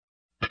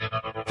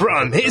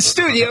from his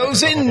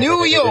studios in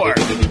New York,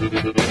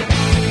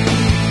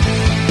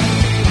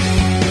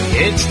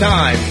 it's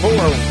time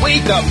for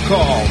Wake Up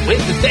Call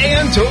with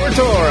Dan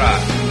Tortora,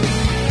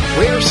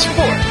 where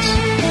sports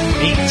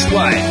meets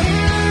life.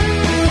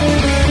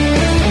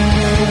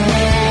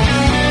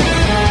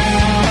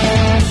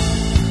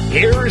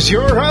 Here's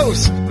your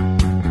host,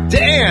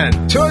 Dan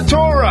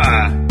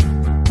Tortora.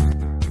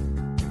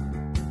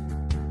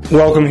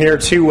 Welcome here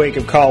to Wake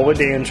Up Call with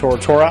Dan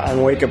Tortora on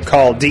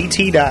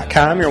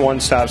wakeupcalldt.com, your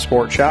one-stop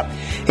sports shop,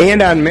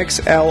 and on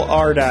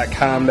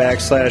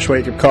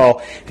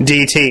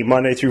mixlr.com/wakeupcalldt.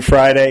 Monday through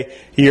Friday,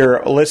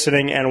 you're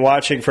listening and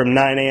watching from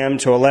 9 a.m.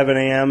 to 11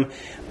 a.m.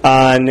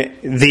 on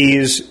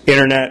these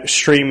internet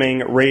streaming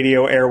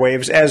radio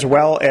airwaves, as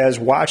well as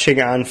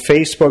watching on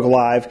Facebook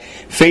Live,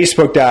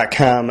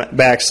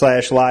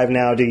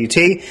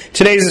 facebook.com/livenowdt.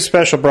 Today's a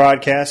special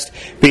broadcast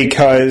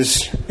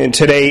because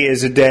today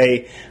is a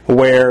day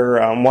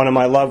where one of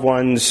my loved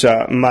ones,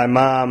 my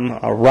mom,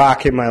 a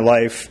rock in my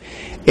life,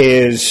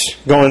 is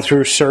going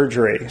through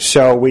surgery.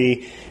 So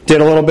we did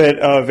a little bit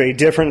of a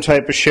different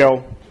type of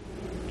show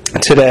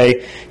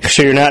today,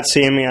 so you're not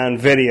seeing me on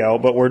video,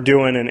 but we're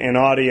doing an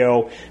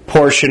audio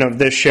portion of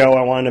this show.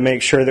 I wanted to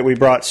make sure that we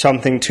brought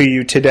something to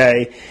you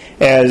today,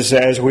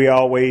 as we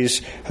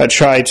always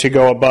try to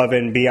go above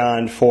and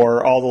beyond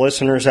for all the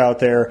listeners out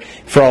there,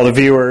 for all the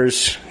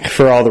viewers,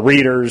 for all the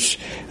readers,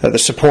 the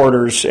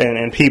supporters,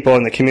 and people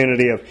in the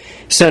community of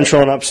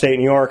Central and Upstate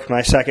New York,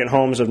 my second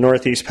homes of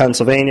Northeast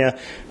Pennsylvania,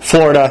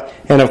 Florida,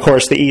 and of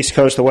course the East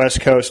Coast, the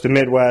West Coast, the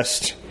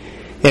Midwest,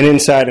 and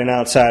inside and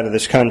outside of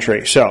this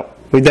country. So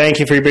we thank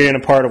you for being a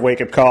part of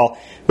Wake Up Call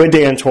with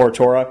Dan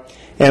Tortora.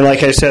 And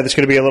like I said, it's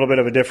going to be a little bit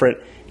of a different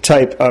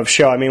type of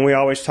show. I mean, we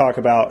always talk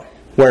about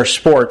where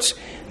sports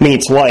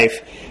meets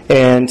life.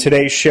 And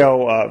today's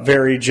show,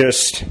 very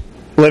just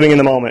living in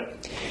the moment.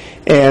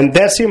 And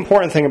that's the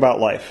important thing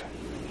about life.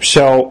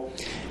 So,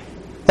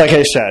 like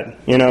I said,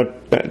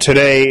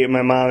 today,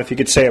 my mom, if you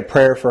could say a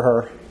prayer for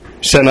her,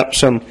 send up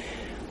some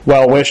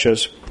well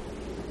wishes.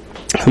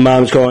 My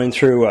mom's going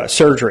through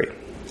surgery.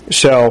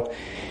 So,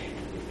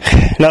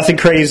 nothing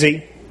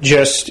crazy,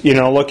 just,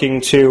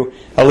 looking to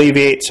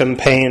alleviate some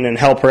pain and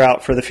help her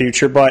out for the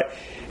future, but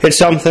it's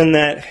something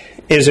that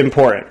is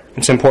important.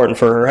 It's important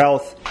for her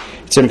health,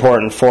 it's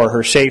important for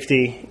her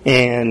safety,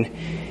 and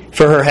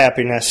for her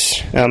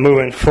happiness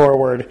moving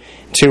forward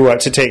to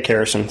take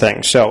care of some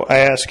things. So I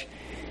ask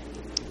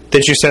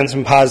that you send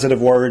some positive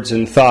words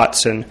and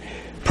thoughts and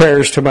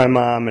prayers to my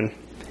mom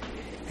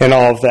and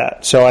all of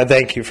that. So I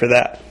thank you for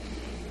that.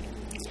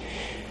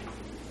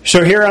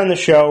 So here on the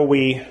show,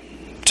 we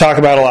talk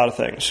about a lot of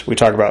things. We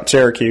talk about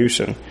Syracuse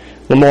and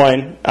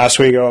Lemoyne,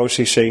 Oswego,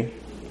 OCC,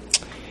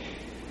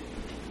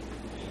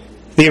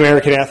 the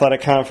American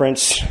Athletic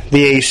Conference,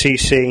 the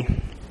ACC,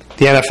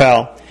 the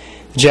NFL,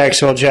 the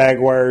Jacksonville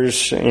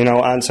Jaguars,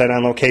 on-site,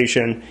 on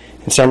location,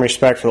 in some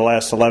respect for the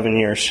last 11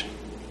 years.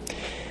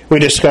 We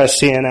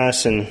discuss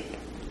CNS and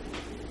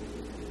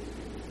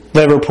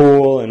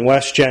Liverpool and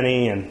West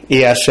Jenny and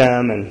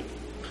ESM, and we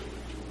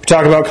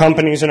talk about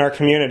companies in our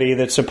community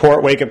that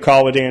support Wake Up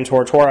Call with Dan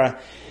Tortora,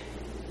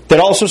 that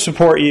also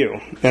support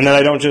you, and that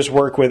I don't just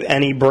work with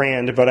any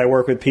brand, but I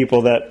work with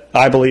people that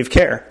I believe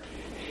care.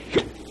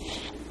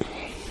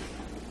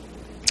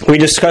 We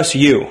discuss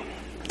you,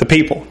 the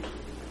people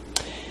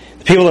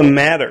that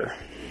matter,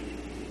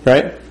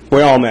 right?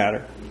 We all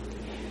matter.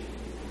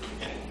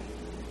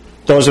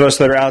 Those of us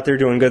that are out there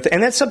doing good things.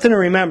 And that's something to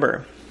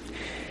remember.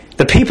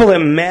 The people that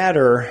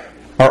matter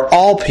are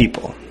all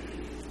people.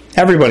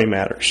 Everybody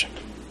matters.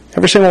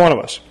 Every single one of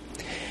us.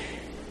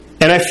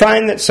 And I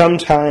find that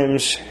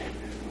sometimes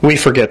we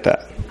forget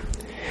that.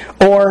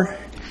 Or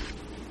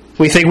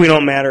we think we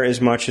don't matter as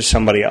much as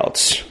somebody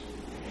else.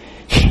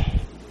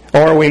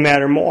 Or we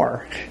matter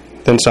more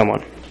than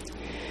someone.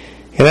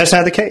 And that's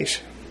not the case.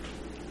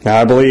 Now,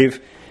 I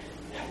believe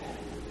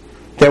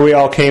that we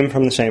all came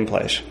from the same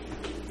place.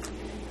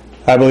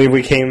 I believe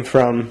we came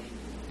from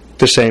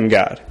the same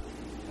God.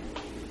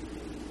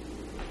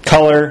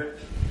 Color,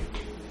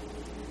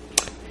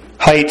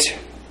 height,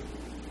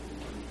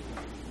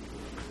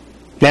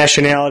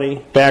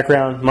 nationality,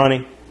 background,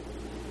 money,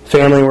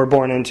 family we're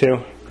born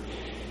into.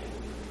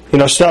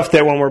 Stuff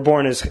that when we're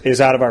born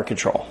is out of our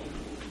control.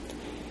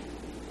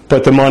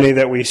 But the money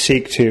that we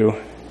seek to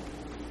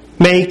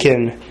make,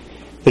 and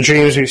the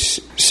dreams we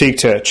seek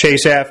to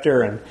chase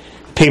after, and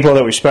people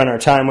that we spend our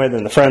time with,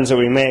 and the friends that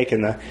we make,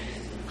 and the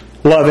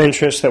love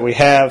interests that we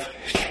have,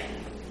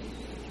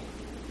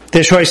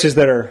 the choices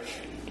that are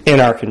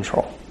in our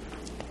control.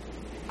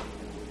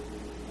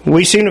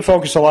 We seem to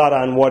focus a lot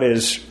on what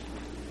is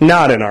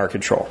not in our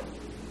control,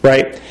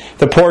 right?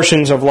 The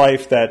portions of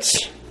life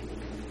that's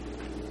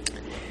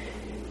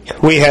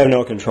we have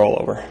no control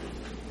over.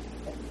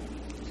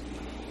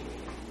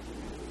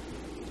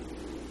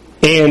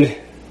 And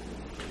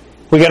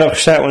we get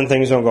upset when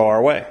things don't go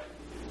our way.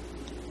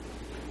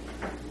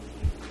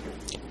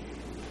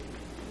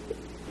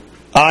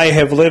 I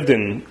have lived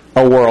in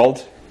a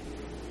world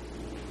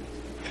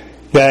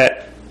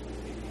that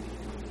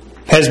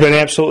has has been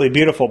absolutely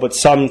beautiful, but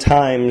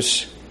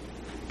sometimes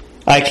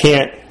I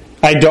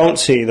don't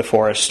see the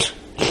forest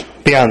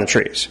beyond the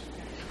trees.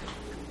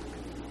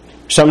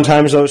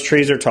 Sometimes those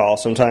trees are tall,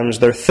 sometimes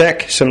they're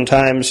thick,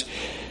 sometimes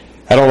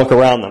I don't look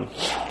around them,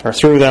 or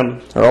through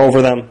them, or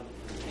over them,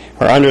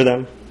 or under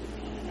them.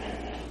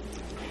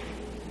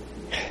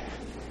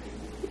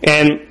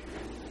 And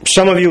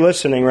some of you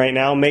listening right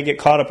now may get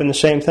caught up in the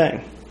same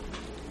thing.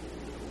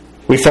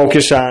 We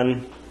focus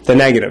on the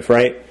negative,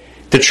 right?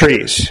 The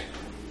trees,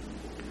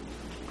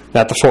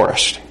 not the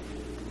forest.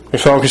 We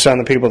focus on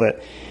the people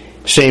that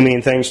say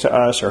mean things to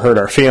us, or hurt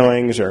our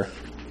feelings, or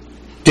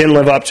didn't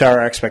live up to our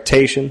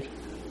expectations.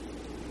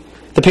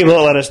 The people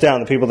that let us down,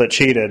 the people that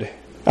cheated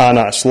on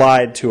us,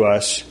 lied to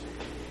us,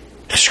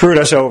 screwed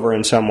us over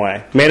in some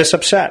way, made us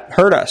upset,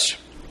 hurt us,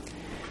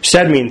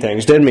 said mean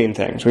things, did mean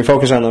things. We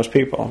focus on those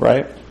people,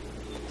 right?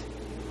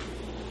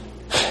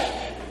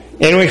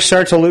 And we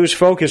start to lose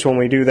focus when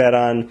we do that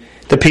on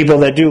the people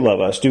that do love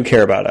us, do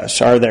care about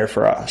us, are there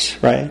for us,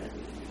 right?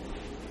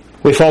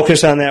 We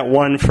focus on that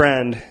one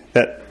friend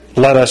that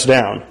let us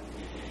down,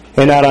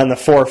 and not on the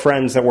 4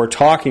 friends that we're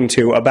talking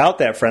to about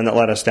that friend that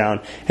let us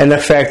down, and the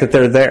fact that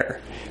they're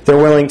there. They're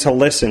willing to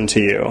listen to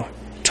you,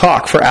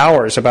 talk for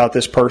hours about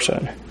this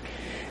person.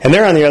 And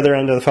they're on the other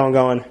end of the phone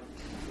going,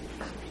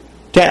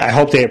 Dan, I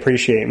hope they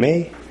appreciate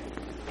me.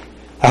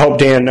 I hope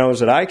Dan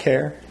knows that I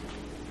care.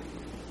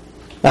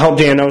 I hope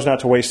Dan knows not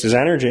to waste his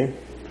energy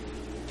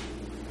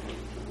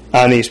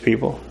on these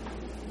people.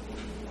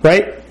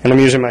 Right? And I'm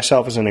using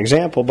myself as an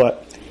example,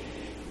 but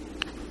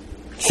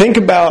think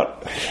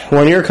about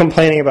when you're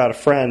complaining about a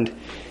friend,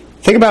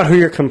 think about who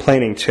you're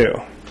complaining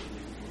to.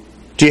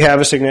 Do you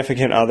have a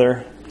significant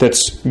other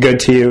that's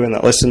good to you and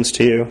that listens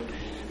to you,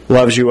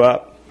 loves you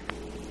up?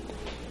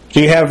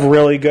 Do you have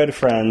really good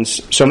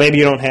friends? So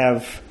maybe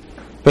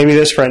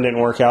this friend didn't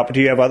work out, but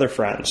do you have other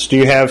friends? Do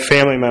you have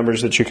family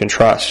members that you can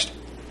trust?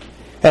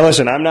 And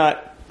listen, I'm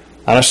not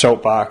on a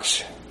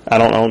soapbox. I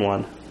don't own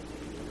one.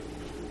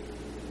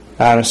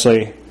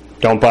 Honestly,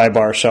 don't buy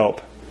bar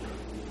soap.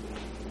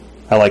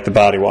 I like the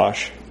body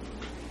wash.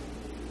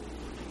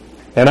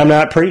 And I'm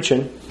not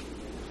preaching.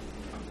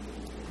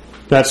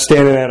 Not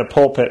standing at a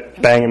pulpit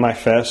banging my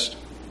fist.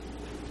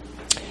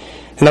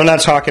 And I'm not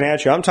talking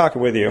at you. I'm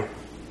talking with you.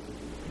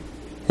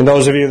 And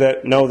those of you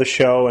that know the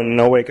show and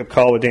know Wake Up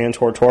Call with Dan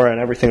Tortora and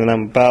everything that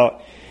I'm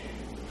about,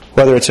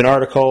 whether it's an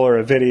article or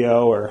a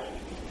video or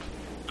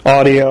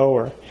audio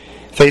or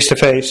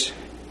face-to-face,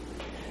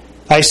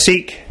 I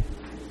seek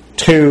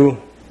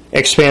to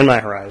expand my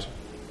horizon,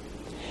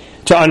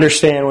 to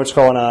understand what's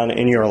going on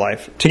in your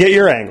life, to get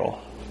your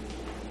angle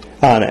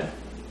on it.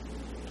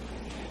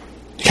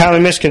 The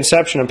common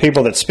misconception of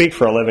people that speak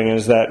for a living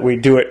is that we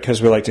do it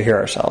because we like to hear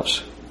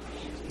ourselves.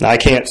 Now, I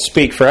can't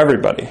speak for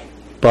everybody,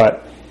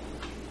 but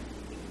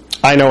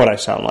I know what I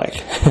sound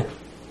like.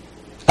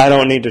 I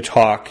don't need to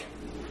talk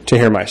to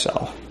hear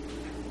myself.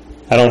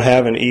 I don't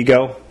have an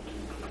ego.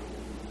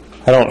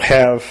 I don't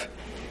have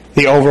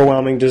the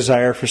overwhelming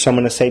desire for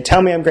someone to say,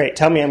 tell me I'm great,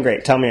 tell me I'm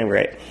great, tell me I'm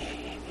great.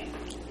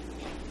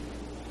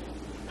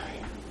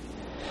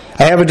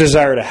 I have a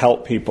desire to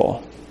help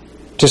people,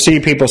 to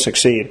see people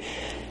succeed,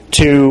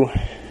 to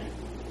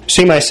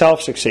see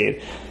myself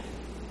succeed.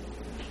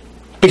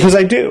 Because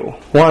I do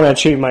want to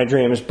achieve my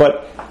dreams,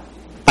 but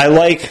I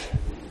like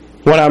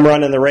when I'm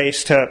running the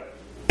race to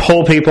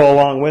pull people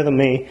along with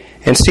me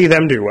and see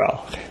them do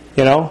well.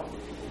 You know?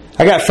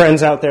 I got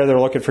friends out there that are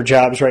looking for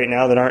jobs right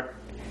now that aren't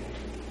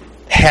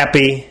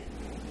happy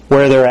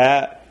where they're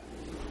at.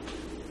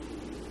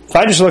 If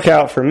I just look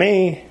out for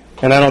me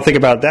and I don't think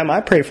about them,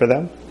 I pray for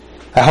them.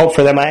 I hope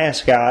for them. I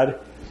ask God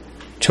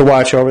to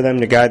watch over them,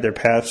 to guide their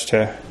paths,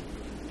 to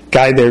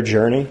guide their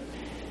journey.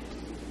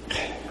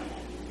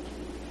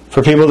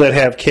 For people that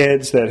have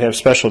kids that have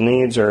special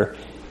needs, or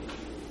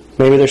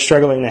maybe they're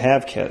struggling to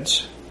have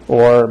kids,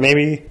 or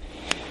maybe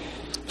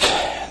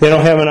they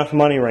don't have enough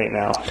money right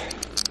now,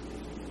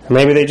 or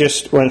maybe they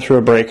just went through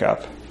a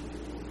breakup,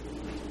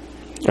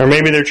 or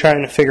maybe they're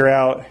trying to figure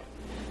out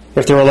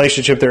if the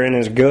relationship they're in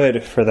is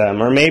good for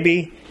them, or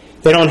maybe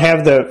they don't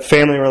have the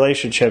family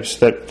relationships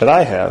that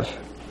I have.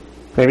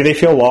 Maybe they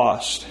feel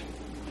lost.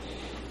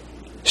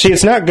 See,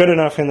 it's not good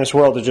enough in this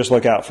world to just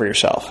look out for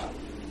yourself.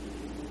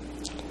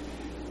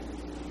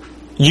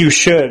 You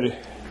should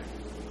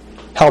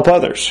help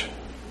others.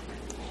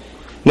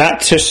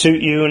 Not to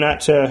suit you,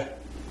 not to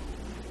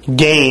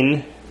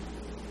gain,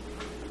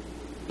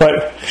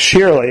 but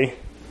surely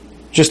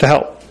just to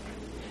help.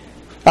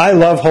 I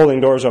love holding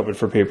doors open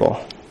for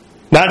people.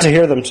 Not to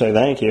hear them say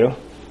thank you,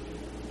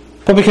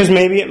 but because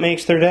maybe it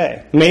makes their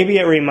day. Maybe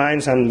it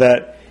reminds them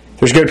that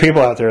there's good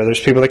people out there, there's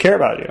people that care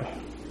about you.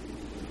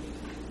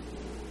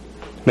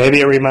 Maybe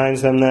it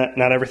reminds them that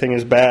not everything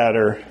is bad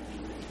or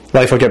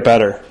life will get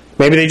better.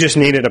 Maybe they just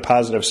needed a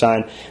positive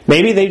sign.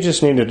 Maybe they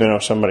just needed to know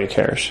somebody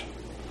cares.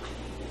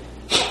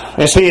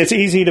 And see, it's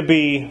easy to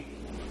be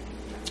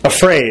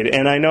afraid,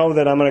 and I know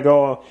that I'm going to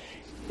go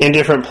in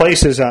different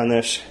places on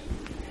this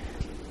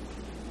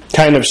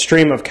kind of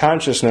stream of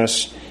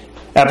consciousness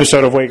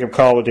episode of Wake Up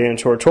Call with Dan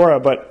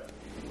Tortora, but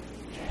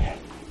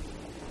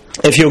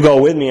if you'll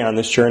go with me on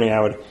this journey, I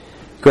would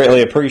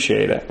greatly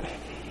appreciate it.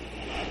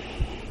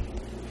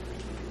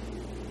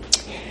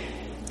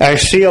 I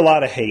see a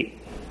lot of hate,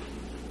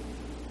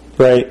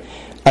 right?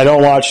 I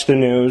don't watch the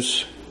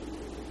news.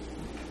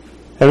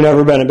 I've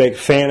never been a big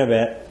fan of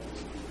it,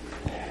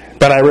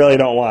 but I really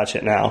don't watch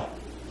it now.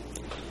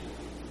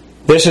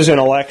 This is an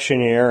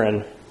election year,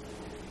 and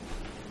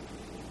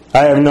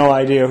I have no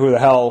idea who the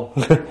hell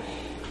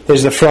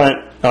is the front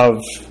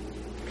of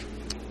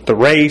the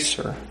race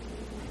or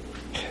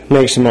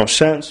makes the most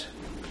sense.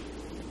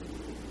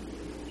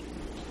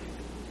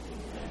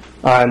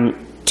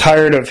 I'm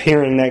tired of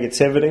hearing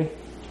negativity.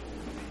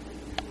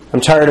 I'm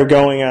tired of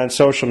going on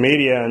social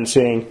media and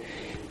seeing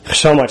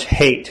so much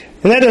hate.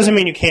 And that doesn't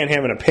mean you can't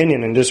have an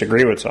opinion and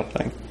disagree with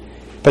something.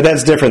 But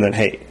that's different than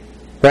hate,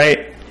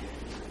 right?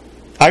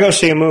 I go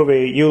see a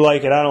movie, you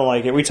like it, I don't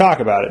like it, we talk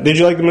about it. Did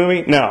you like the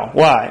movie? No.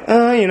 Why?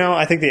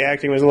 I think the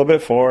acting was a little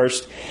bit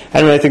forced. I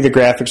didn't really think the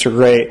graphics were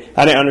great.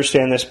 I didn't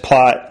understand this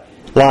plot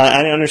line. I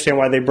didn't understand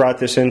why they brought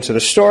this into the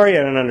story.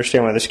 I didn't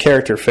understand why this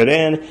character fit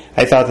in.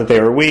 I thought that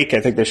they were weak.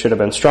 I think they should have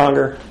been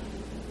stronger.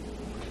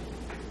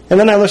 And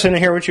then I listened to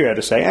hear what you had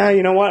to say.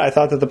 You know what? I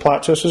thought that the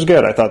plot twist was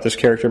good. I thought this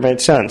character made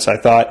sense. I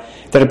thought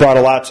that it brought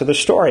a lot to the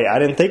story. I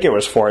didn't think it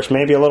was forced.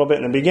 Maybe a little bit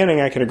in the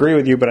beginning I could agree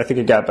with you, but I think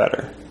it got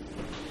better.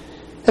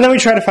 And then we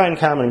try to find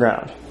common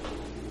ground.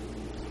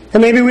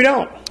 And maybe we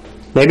don't.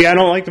 Maybe I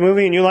don't like the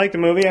movie and you like the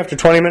movie after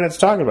 20 minutes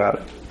talking about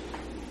it.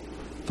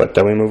 But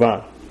then we move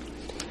on.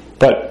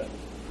 But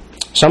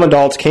some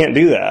adults can't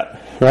do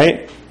that,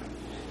 right?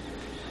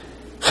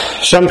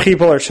 Some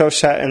people are so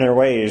set in their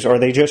ways, or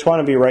they just want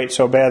to be right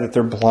so bad that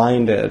they're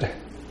blinded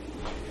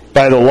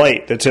by the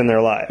light that's in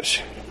their lives.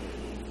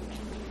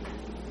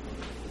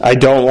 I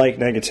don't like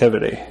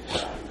negativity.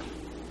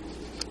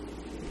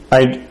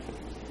 I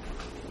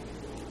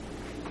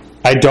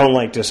don't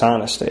like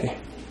dishonesty.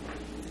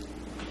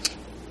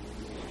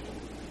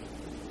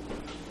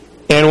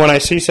 And when I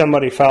see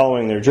somebody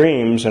following their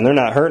dreams and they're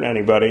not hurting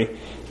anybody,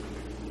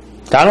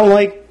 I don't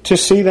like to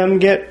see them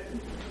get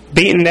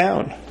beaten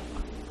down.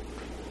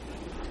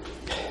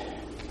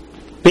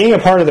 Being a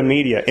part of the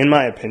media, in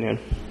my opinion,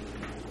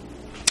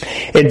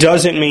 it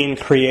doesn't mean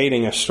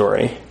creating a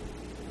story,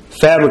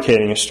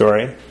 fabricating a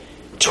story,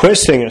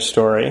 twisting a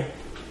story,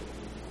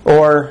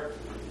 or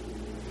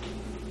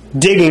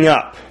digging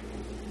up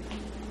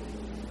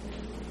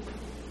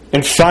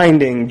and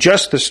finding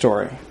just the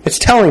story. It's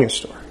telling a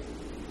story.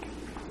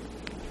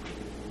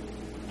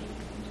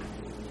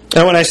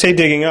 And when I say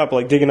digging up,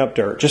 like digging up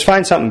dirt, just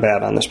find something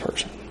bad on this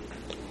person.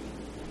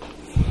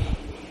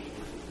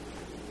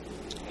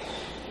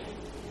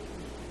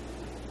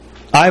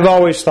 I've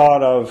always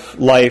thought of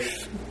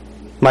life,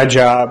 my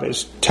job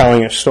is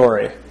telling a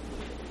story.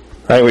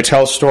 Right? We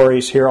tell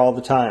stories here all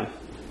the time.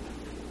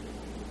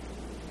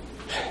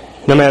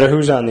 No matter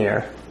who's on the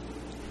air.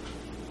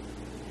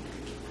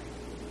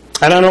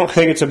 And I don't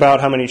think it's about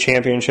how many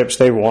championships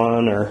they've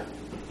won or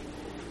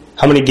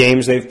how many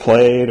games they've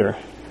played or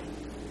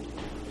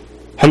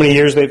how many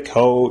years they've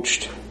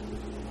coached.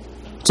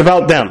 It's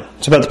about them.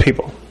 It's about the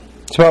people.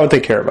 It's about what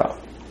they care about.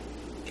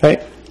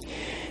 Right?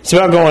 It's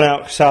about going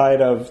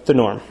outside of the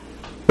norm.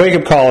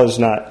 Wake-up call is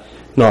not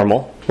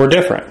normal. We're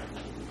different.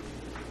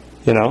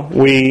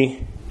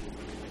 We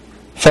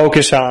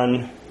focus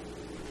on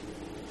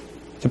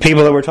the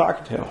people that we're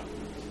talking to.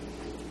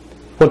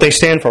 What they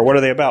stand for. What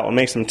are they about? What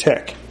makes them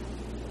tick?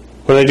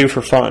 What do they do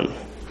for fun?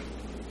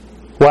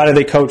 Why do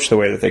they coach the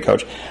way that they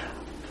coach?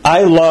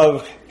 I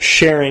love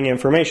sharing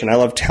information. I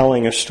love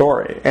telling a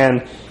story.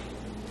 And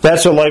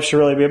that's what life should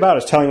really be about,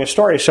 is telling a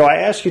story. So I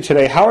ask you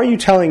today, how are you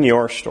telling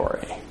your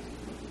story?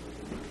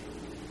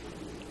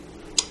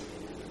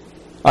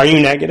 Are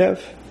you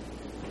negative?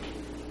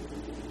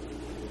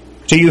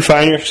 Do you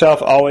find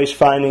yourself always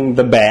finding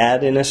the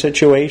bad in a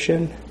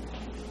situation?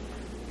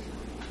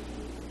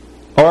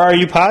 Or are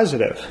you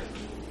positive?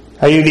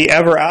 Are you the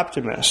ever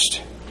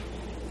optimist?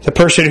 The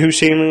person who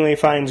seemingly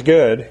finds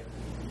good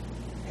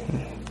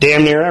in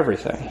damn near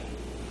everything?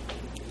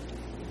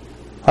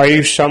 Are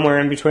you somewhere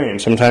in between?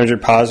 Sometimes you're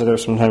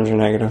positive, sometimes you're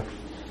negative.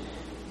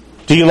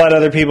 Do you let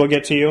other people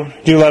get to you?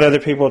 Do you let other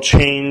people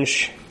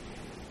change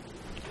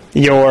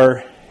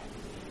your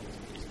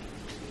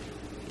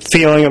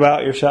feeling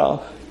about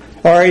yourself?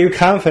 Or are you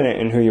confident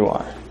in who you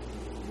are?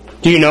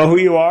 Do you know who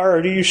you are,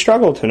 or do you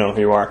struggle to know who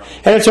you are?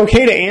 And it's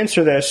okay to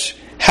answer this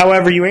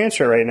however you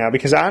answer it right now,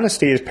 because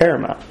honesty is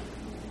paramount.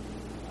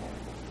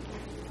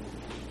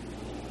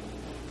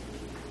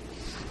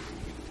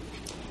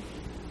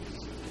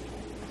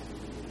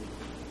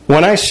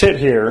 When I sit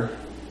here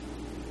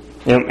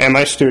in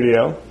my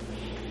studio,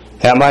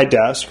 at my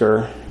desk,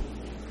 or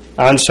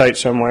on site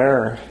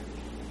somewhere, or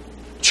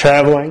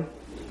traveling,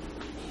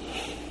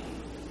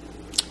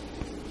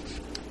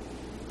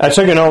 I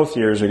took an oath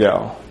years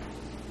ago,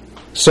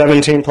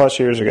 17 plus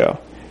years ago,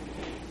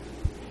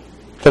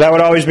 that I would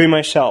always be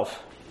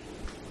myself,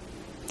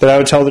 that I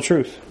would tell the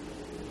truth,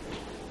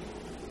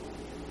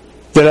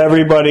 that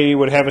everybody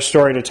would have a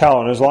story to tell,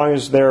 and as long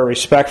as they're a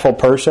respectful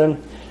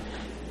person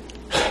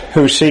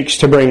who seeks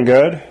to bring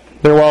good,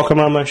 they're welcome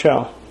on my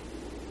show.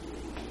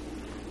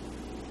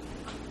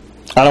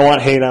 I don't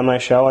want hate on my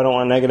show. I don't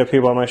want negative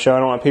people on my show. I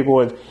don't want people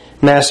with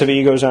massive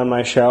egos on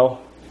my show,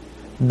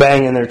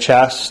 banging their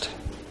chest.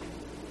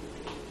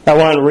 I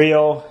want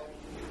real,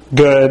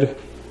 good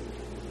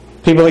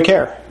people that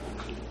care.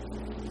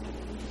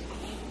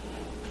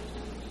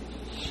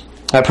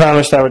 I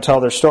promised I would tell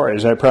their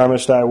stories. I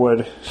promised I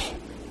would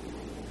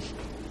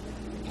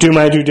do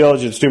my due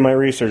diligence, do my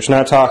research,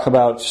 not talk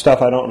about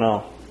stuff I don't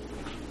know.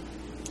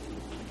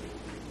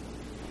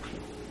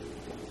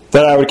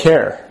 That I would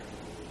care.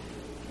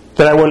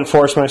 That I wouldn't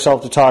force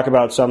myself to talk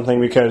about something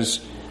because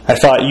I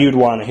thought you'd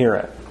want to hear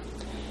it.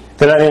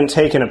 That I didn't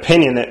take an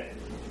opinion that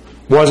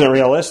wasn't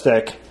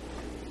realistic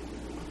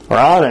or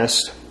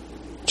honest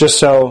just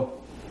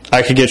so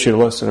I could get you to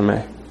listen to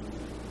me.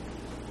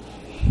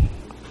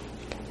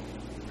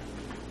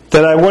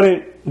 That I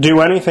wouldn't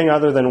do anything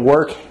other than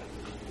work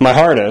my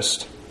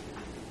hardest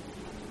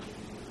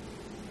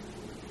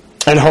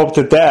and hope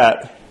that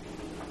that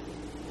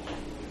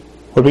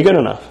would be good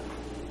enough.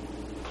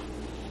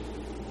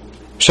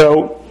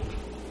 So,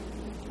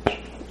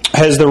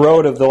 has the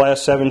road of the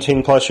last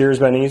 17 plus years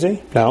been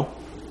easy? No.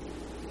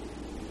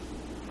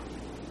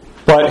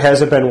 But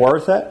has it been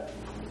worth it?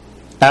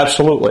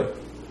 Absolutely.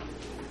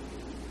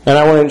 And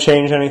I wouldn't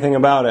change anything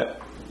about it.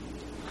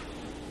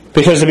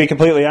 Because to be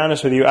completely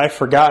honest with you, I've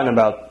forgotten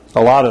about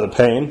a lot of the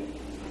pain.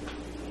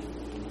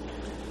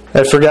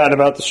 I've forgotten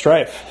about the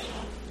strife.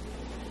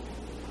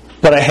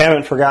 But I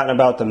haven't forgotten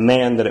about the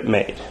man that it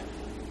made.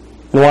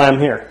 And why I'm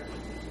here.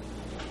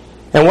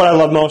 And what I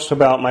love most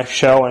about my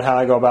show and how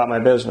I go about my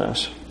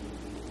business.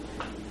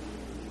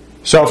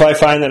 So if I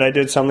find that I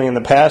did something in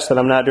the past that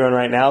I'm not doing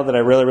right now that I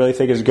really, really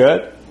think is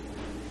good,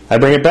 I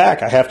bring it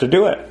back. I have to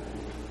do it.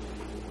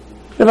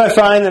 If I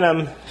find that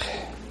I'm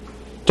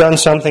done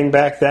something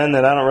back then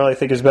that I don't really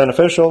think is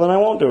beneficial, then I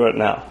won't do it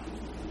now.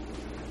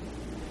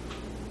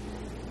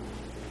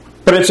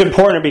 But it's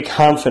important to be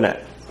confident.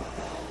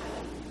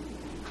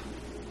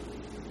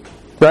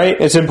 Right?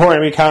 It's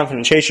important to be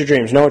confident. Chase your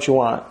dreams. Know what you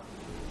want.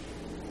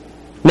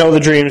 Know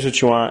the dreams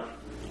that you want.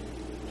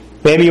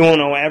 Maybe you won't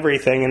know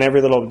everything in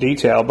every little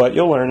detail, but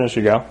you'll learn as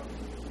you go.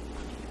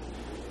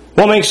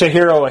 What makes a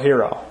hero a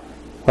hero?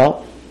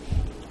 Well,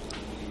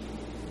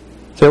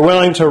 they're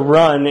willing to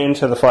run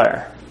into the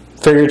fire,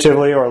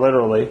 figuratively or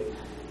literally,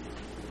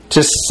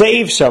 to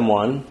save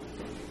someone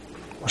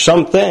or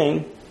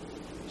something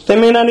they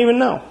may not even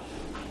know.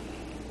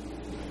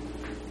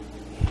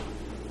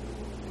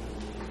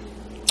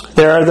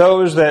 There are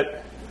those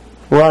that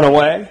run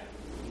away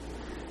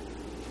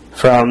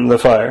from the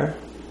fire,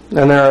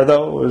 and there are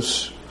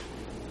those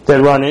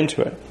that run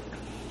into it.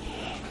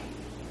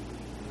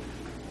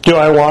 Do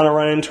I want to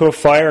run into a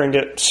fire and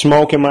get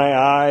smoke in my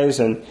eyes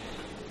and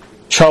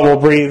trouble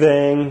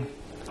breathing,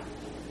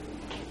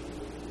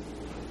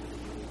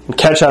 and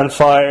catch on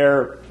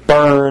fire,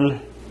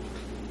 burn,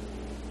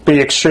 be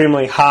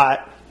extremely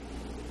hot?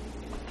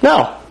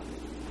 No.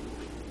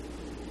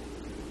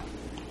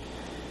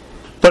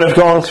 But if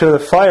going through the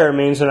fire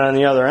means that on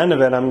the other end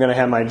of it I'm going to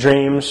have my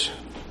dreams,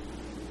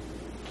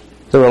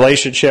 the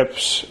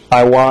relationships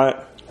I want,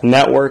 the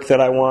network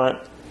that I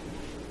want,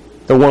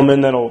 the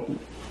woman that'll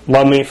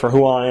love me for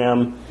who I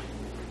am,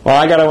 well,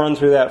 I got to run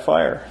through that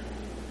fire.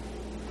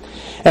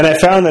 And I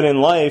found that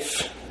in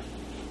life,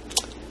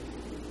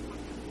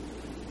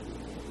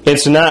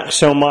 it's not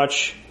so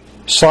much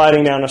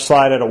sliding down a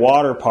slide at a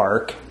water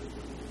park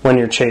when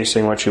you're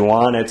chasing what you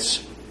want.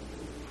 It's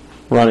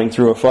running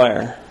through a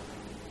fire,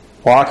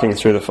 walking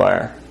through the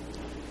fire,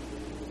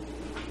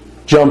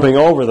 jumping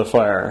over the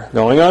fire,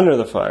 going under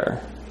the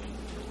fire.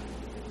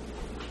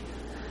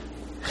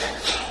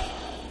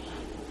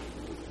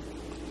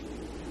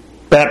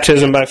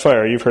 Baptism by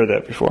fire, you've heard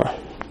that before.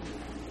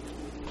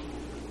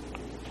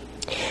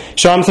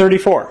 So I'm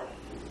 34.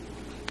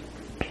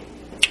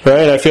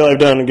 Right? I feel I've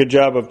done a good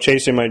job of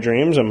chasing my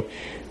dreams. I'm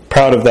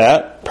proud of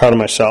that, proud of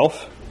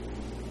myself.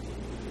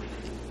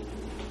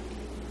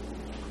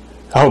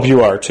 I hope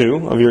you are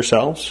too, of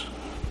yourselves.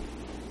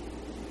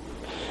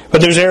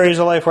 But there's areas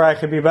of life where I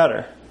could be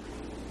better.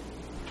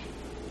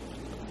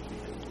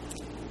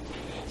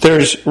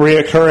 There's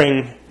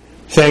reoccurring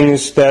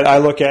things that I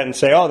look at and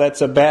say, oh,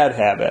 that's a bad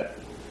habit.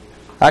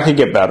 I could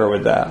get better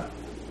with that.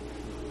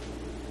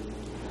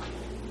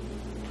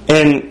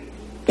 And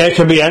it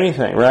could be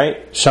anything,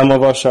 right? Some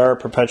of us are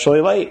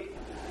perpetually late.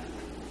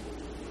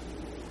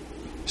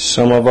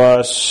 Some of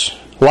us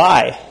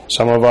lie.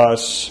 Some of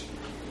us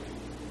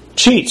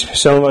cheat.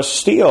 Some of us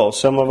steal.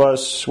 Some of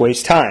us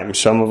waste time.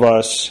 Some of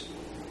us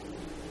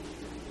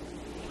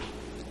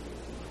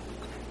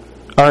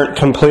aren't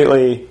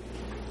completely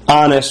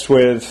honest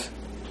with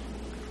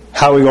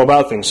how we go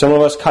about things. Some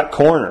of us cut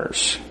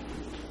corners.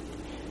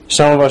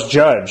 Some of us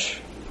judge.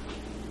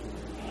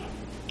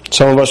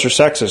 Some of us are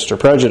sexist or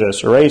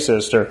prejudiced or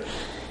racist or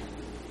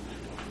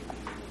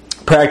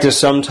practice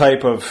some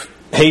type of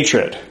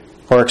hatred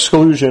or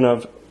exclusion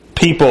of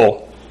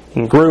people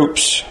and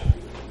groups.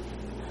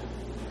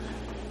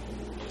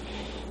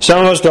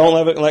 Some of us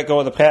don't let go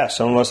of the past.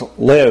 Some of us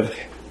live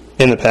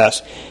in the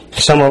past.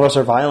 Some of us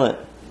are violent.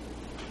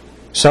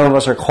 Some of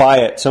us are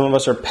quiet. Some of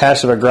us are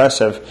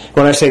passive-aggressive.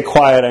 When I say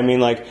quiet, I mean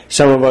like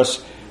some of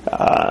us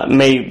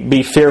may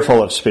be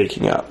fearful of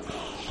speaking up.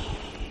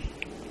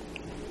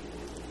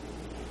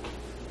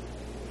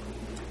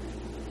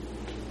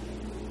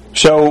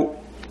 So,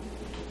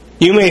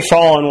 you may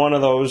fall in one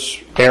of those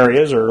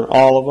areas, or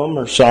all of them,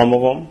 or some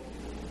of them.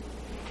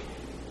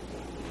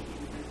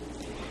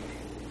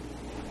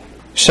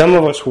 Some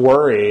of us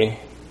worry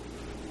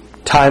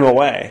time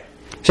away.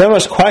 Some of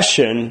us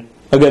question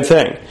a good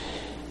thing.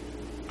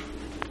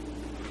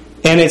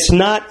 And it's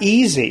not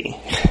easy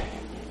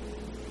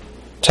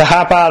to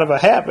hop out of a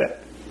habit.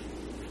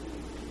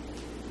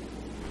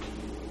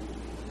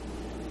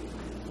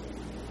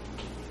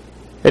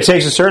 It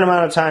takes a certain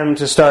amount of time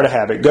to start a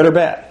habit, good or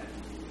bad.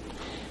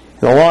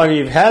 And the longer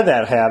you've had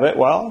that habit,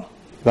 well,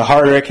 the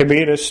harder it can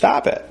be to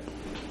stop it.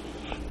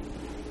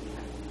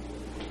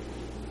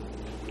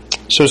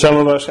 So some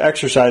of us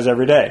exercise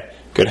every day,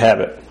 good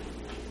habit.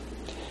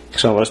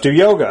 Some of us do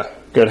yoga,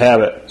 good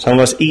habit. Some of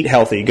us eat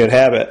healthy, good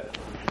habit.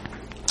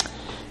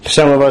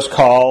 Some of us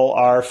call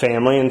our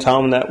family and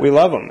tell them that we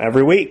love them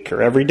every week,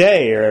 or every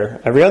day,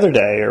 or every other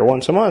day, or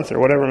once a month, or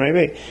whatever it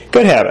may be.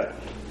 Good habit.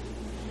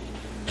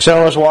 Some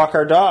of us walk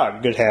our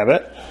dog, good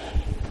habit.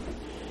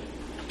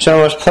 Some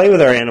of us play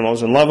with our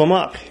animals and love them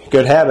up,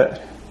 good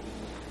habit.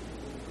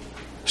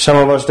 Some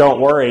of us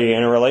don't worry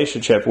in a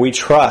relationship. We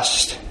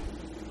trust,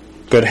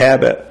 good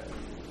habit.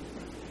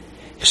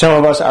 Some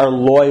of us are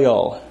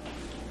loyal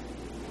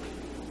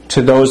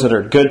to those that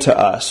are good to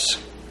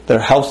us, that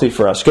are healthy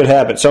for us, good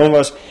habit. Some of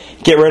us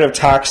get rid of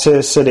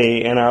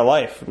toxicity in our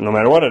life, no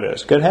matter what it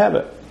is, good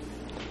habit.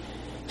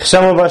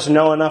 Some of us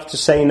know enough to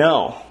say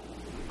no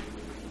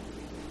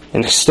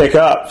and stick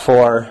up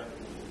for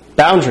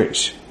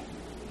boundaries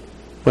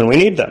when we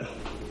need them,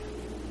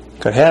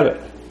 good habit.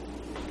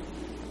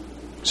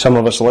 Some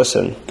of us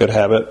listen, good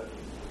habit.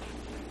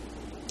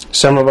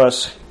 Some of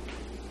us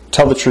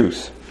tell the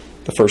truth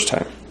the first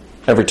time,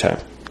 every time,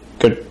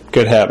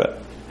 good habit.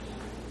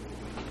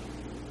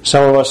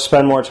 Some of us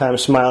spend more time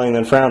smiling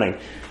than frowning,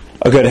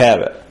 a good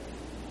habit.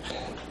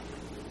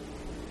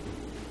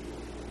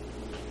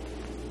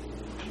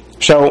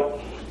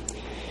 So,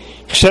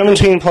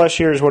 17 plus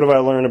years, what have I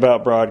learned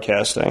about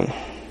broadcasting?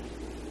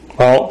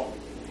 Well,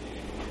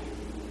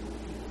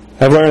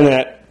 I've learned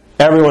that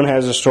everyone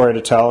has a story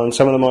to tell, and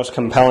some of the most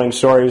compelling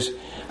stories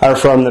are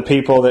from the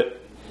people that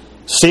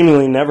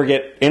seemingly never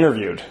get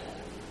interviewed.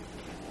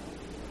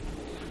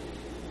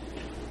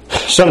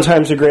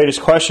 Sometimes the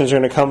greatest questions are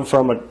going to come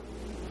from a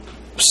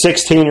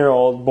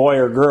 16-year-old boy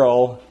or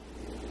girl.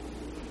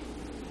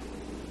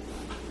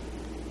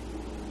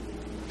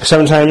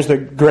 Sometimes the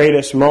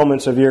greatest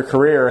moments of your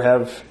career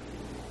have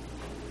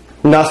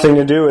nothing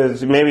to do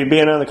with maybe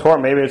being on the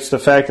court. Maybe it's the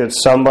fact that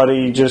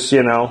somebody just,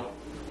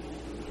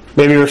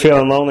 maybe you were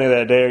feeling lonely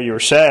that day or you were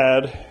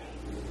sad.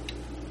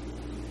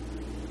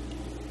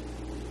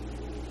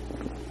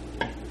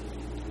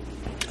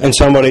 And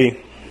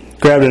somebody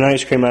grabbed an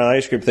ice cream out of the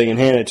ice cream thing and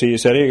handed it to you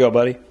and said, "Here you go,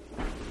 buddy.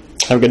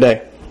 Have a good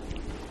day."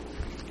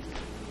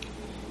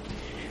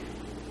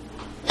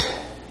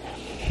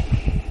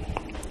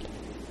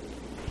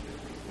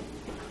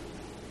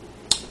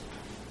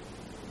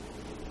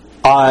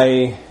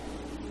 I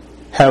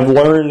have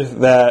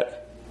learned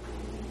that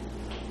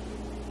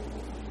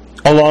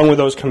along with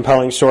those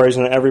compelling stories,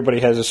 and that everybody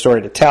has a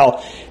story to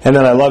tell, and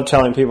that I love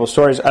telling people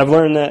stories, I've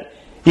learned that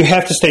you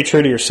have to stay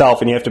true to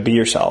yourself and you have to be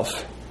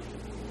yourself.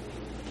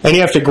 And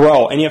you have to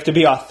grow, and you have to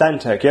be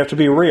authentic. You have to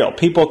be real.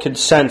 People can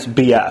sense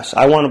BS.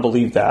 I want to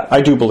believe that.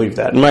 I do believe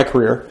that. In my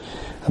career,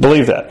 I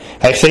believe that.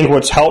 I think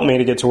what's helped me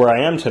to get to where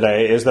I am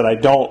today is that I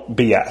don't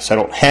BS. I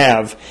don't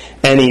have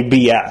any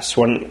BS.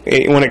 When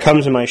it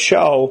comes to my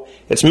show,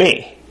 it's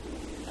me.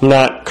 I'm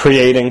not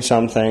creating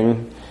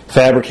something,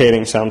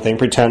 fabricating something,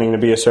 pretending to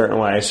be a certain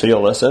way so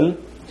you'll listen.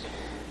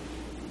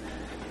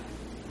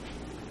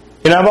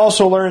 And I've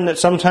also learned that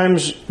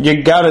sometimes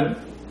you got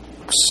to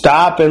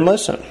stop and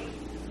listen.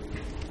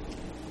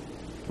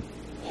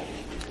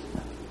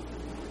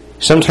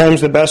 Sometimes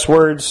the best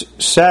words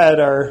said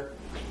are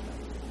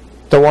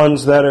the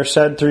ones that are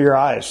said through your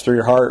eyes, through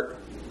your heart,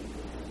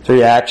 through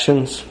your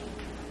actions.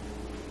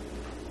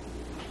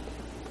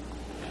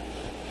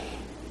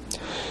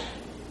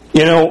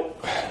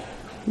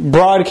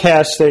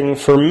 Broadcasting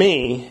for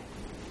me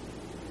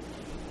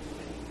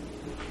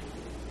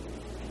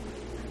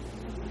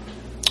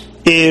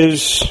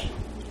is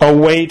a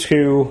way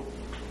to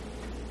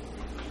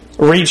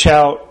reach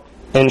out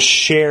and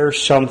share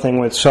something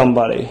with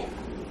somebody,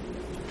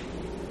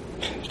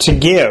 to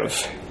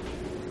give.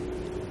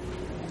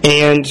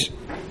 And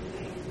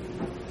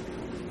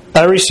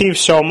I receive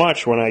so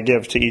much when I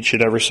give to each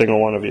and every single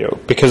one of you,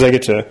 because I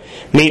get to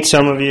meet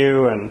some of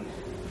you, and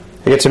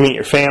I get to meet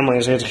your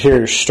families, I get to hear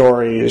your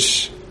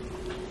stories,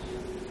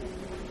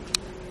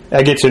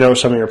 I get to know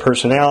some of your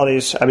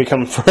personalities, I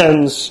become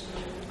friends,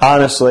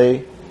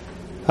 honestly,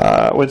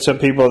 with some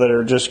people that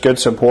are just good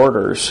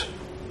supporters.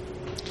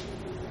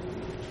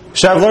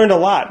 So I've learned a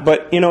lot,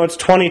 but it's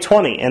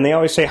 2020, and they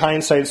always say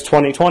hindsight's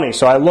 2020.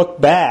 So I look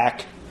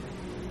back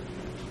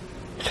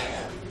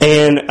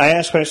and I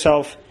ask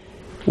myself,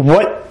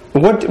 what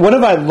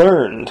have I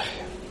learned?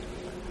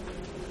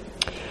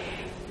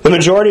 The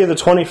majority of the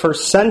 21st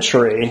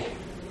century,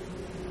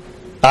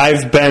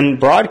 I've been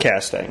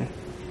broadcasting,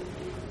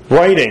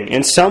 writing.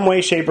 In some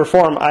way, shape, or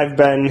form, I've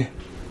been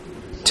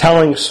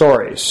telling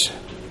stories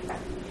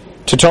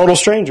to total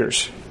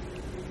strangers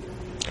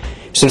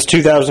since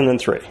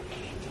 2003.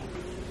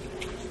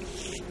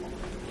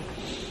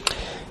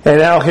 And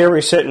now here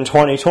we sit in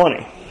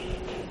 2020.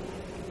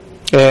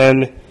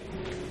 And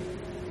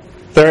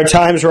there are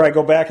times where I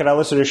go back and I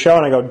listen to a show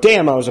and I go,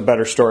 damn, I was a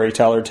better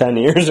storyteller 10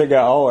 years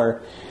ago.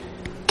 Or,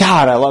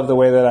 God, I love the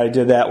way that I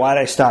did that. Why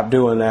did I stop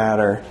doing that?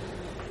 Or,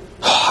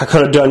 oh, I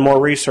could have done more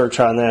research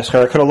on this. Or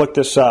I could have looked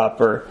this up.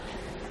 Or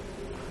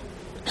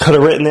could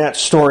have written that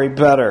story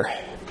better.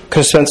 Could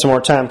have spent some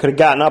more time. Could have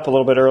gotten up a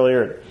little bit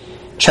earlier.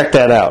 Check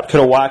that out. Could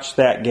have watched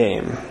that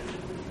game.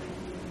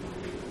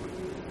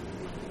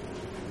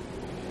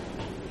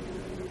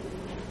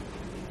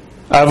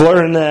 I've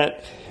learned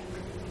that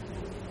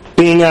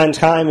being on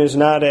time is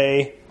not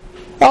a,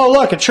 oh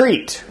look, a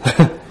treat.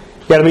 You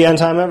got to be on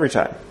time every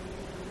time.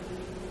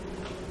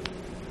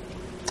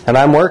 And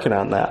I'm working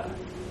on that.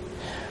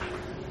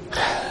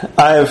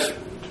 I've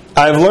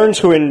learned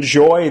to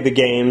enjoy the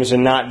games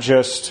and not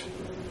just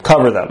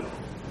cover them.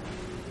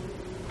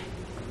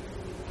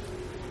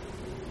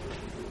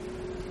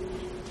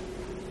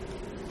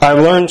 I've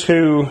learned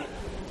to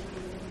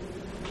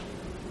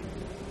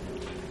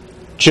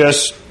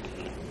just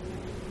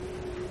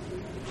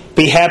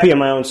be happy in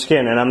my own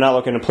skin, and I'm not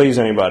looking to please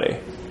anybody.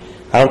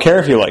 I don't care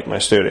if you like my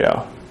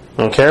studio.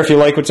 I don't care if you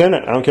like what's in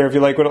it. I don't care if you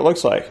like what it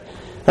looks like.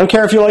 I don't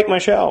care if you like my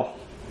show.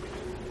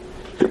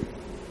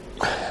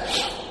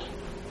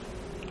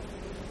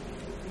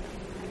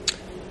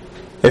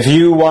 If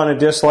you want to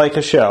dislike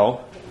a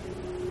show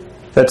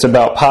that's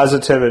about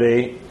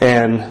positivity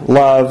and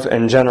love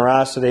and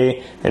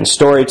generosity and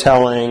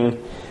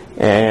storytelling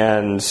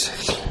and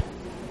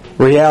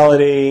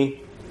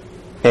reality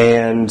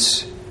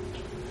and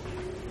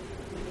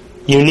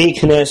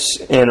uniqueness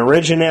and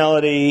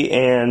originality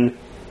and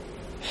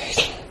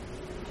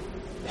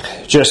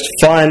just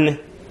fun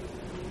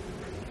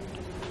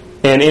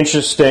and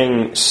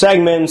interesting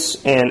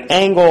segments and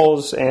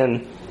angles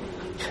and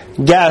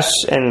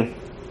guests and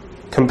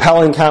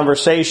compelling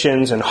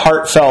conversations and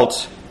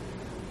heartfelt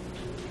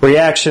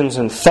reactions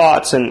and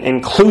thoughts and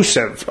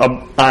inclusive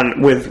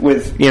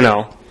with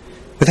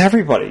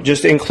everybody,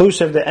 just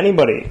inclusive that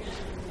anybody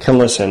can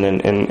listen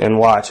and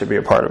watch and be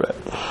a part of it.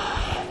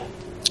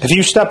 If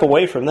you step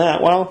away from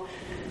that, well,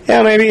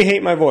 yeah, maybe you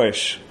hate my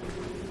voice.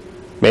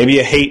 Maybe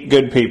you hate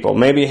good people.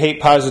 Maybe you hate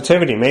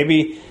positivity.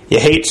 Maybe you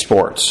hate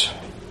sports.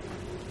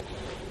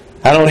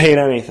 I don't hate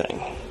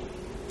anything.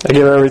 I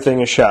give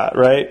everything a shot,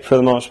 right? For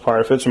the most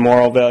part. If it's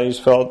moral values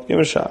felt, give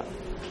it a shot.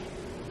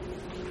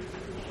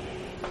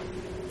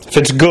 If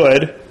it's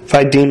good, if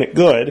I deem it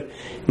good,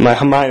 in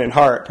my mind and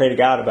heart, pray to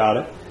God about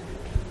it,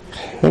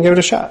 then give it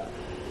a shot.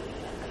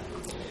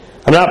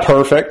 I'm not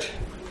perfect.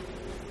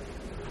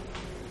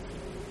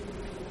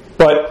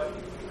 But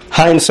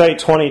hindsight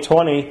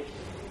 2020,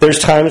 there's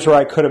times where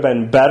I could have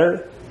been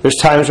better. There's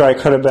times where I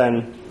could have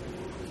been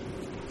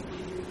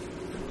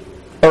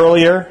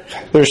earlier.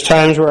 There's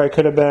times where I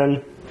could have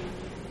been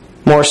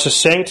more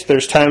succinct.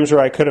 There's times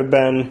where I could have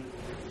been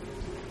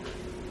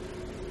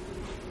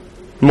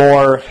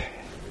more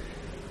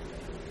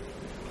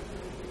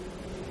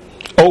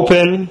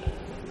open.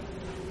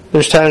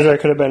 There's times where I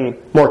could have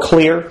been more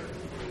clear.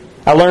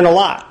 I learned a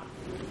lot.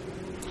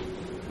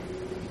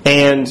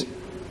 And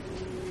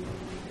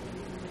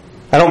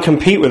I don't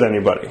compete with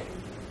anybody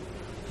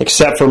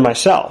except for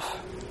myself.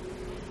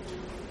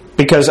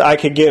 Because I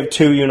could give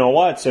two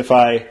you-know-whats if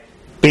I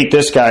beat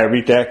this guy or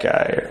beat that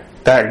guy or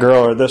that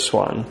girl or this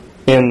one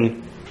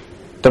in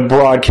the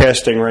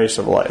broadcasting race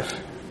of life.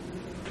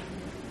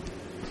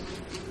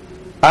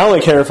 I only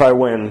care if I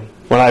win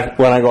when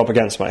I go up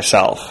against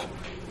myself.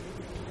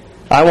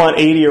 I want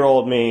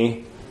 80-year-old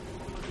me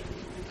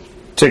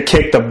to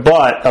kick the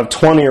butt of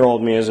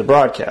 20-year-old me as a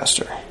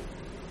broadcaster.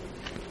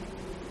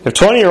 If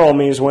 20-year-old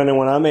me is winning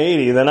when I'm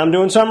 80, then I'm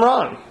doing something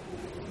wrong.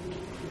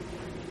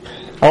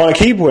 I want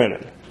to keep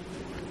winning.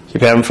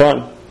 Keep having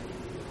fun.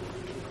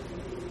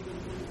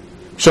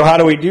 So how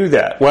do we do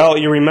that? Well,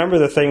 you remember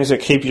the things that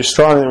keep you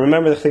strong and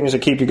remember the things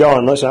that keep you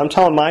going. Listen, I'm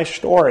telling my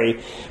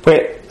story,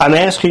 but I'm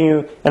asking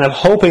you and I'm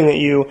hoping that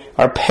you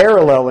are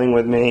paralleling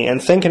with me and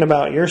thinking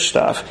about your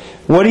stuff.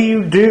 What do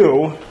you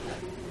do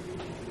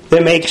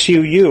that makes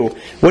you you?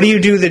 What do you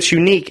do that's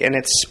unique and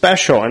it's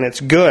special and it's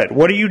good?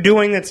 What are you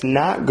doing that's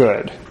not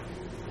good?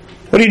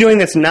 What are you doing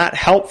that's not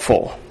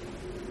helpful?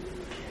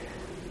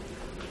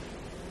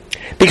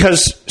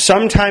 Because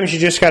sometimes you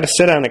just got to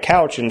sit on the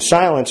couch in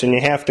silence and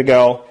you have to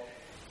go,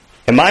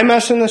 am I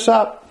messing this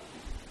up?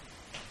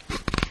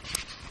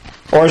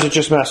 Or is it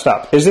just messed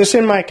up? Is this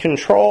in my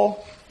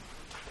control?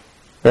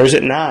 Or is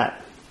it not?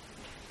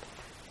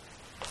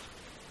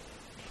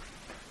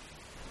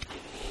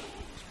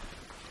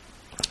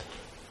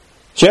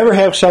 Did you ever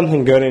have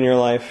something good in your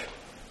life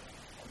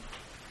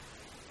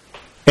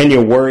and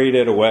you worried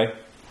it away?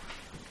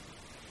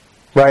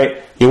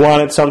 Right? You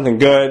wanted something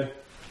good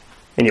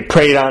and you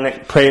prayed on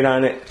it,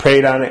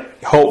 you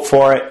hoped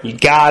for it, you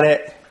got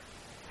it,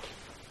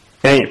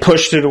 and you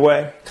pushed it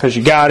away because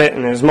you got it,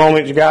 and there's a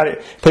moment you got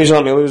it, please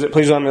don't let me lose it,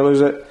 please don't let me lose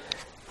it.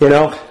 You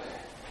know?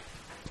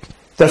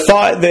 The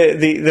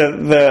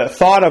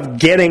thought of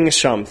getting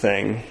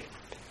something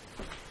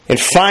and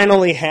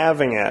finally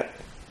having it,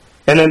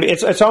 and then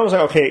it's almost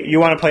like, okay,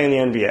 you want to play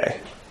in the NBA.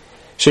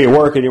 So you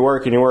work and you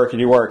work and you work and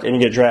you work and you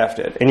get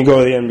drafted and you go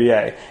to the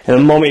NBA. And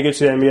the moment you get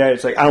to the NBA,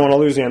 it's like, I don't want to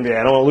lose the NBA.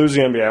 I don't want to lose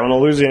the NBA. I want to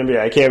lose the NBA.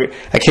 I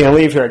can't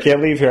leave here. I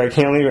can't leave here. I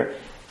can't leave here.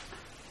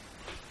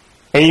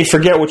 And you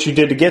forget what you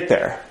did to get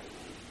there.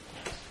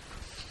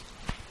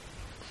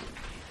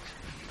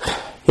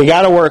 You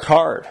got to work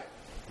hard.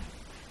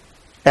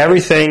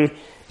 Everything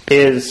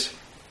is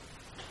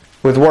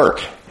with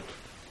work.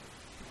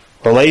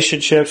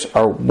 Relationships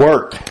are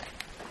work.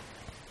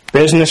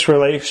 Business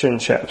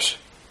relationships.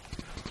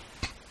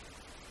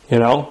 You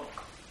know?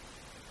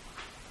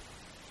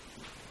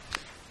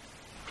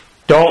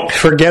 Don't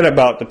forget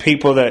about the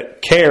people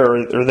that care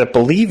or that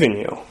believe in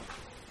you.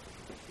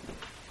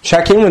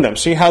 Check in with them.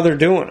 See how they're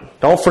doing.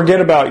 Don't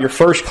forget about your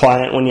first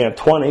client when you have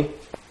 20.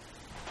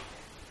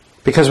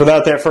 Because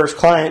without that first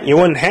client, you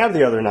wouldn't have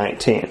the other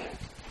 19.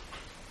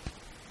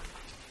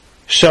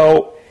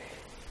 So,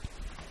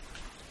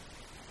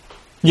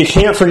 you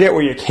can't forget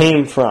where you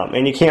came from.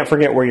 And you can't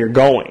forget where you're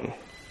going.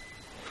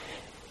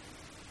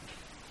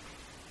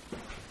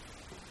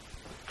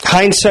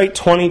 Hindsight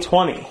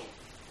 2020.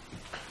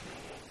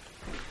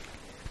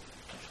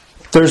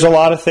 There's a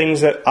lot of things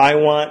that I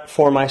want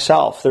for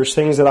myself. There's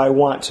things that I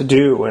want to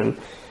do and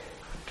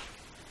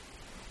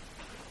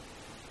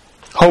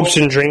hopes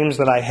and dreams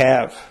that I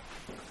have.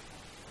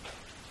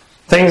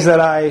 Things that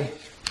I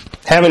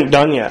haven't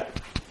done yet.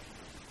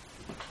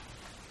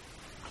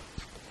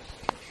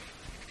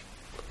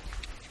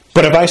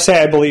 But if I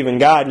say I believe in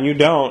God and you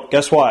don't,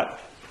 guess what?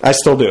 I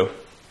still do.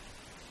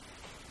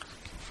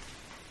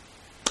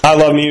 I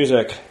love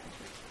music.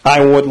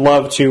 I would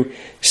love to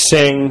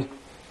sing,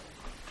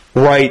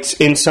 write,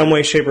 in some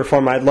way, shape, or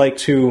form. I'd like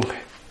to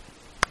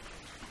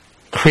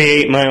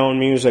create my own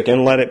music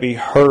and let it be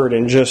heard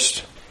and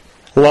just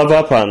love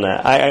up on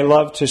that. I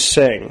love to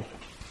sing.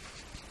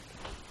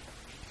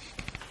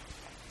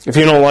 If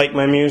you don't like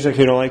my music,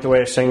 you don't like the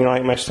way I sing, you don't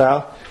like my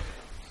style,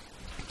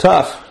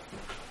 tough.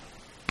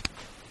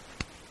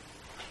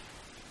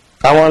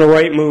 I want to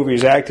write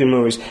movies, act in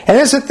movies. And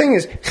that's the thing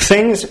is,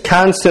 things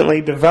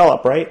constantly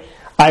develop, right?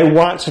 I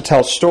want to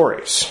tell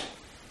stories.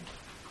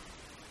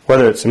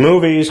 Whether it's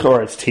movies,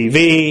 or it's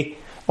TV,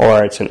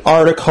 or it's an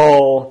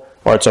article,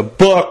 or it's a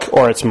book,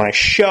 or it's my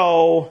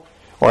show,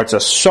 or it's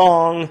a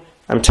song,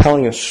 I'm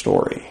telling a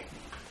story.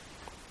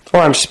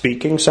 Or I'm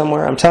speaking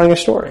somewhere, I'm telling a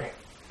story.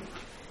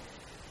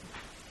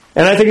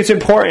 And I think it's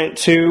important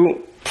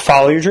to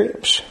follow your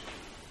dreams.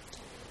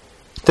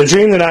 The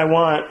dream that I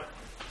want,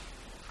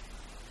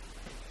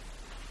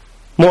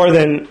 more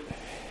than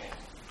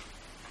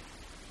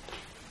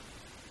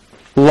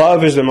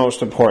love, is the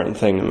most important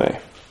thing to me.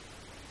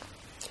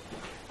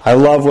 I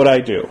love what I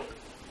do.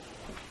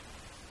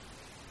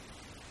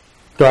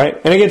 Right?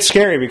 And it gets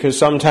scary because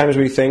sometimes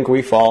we think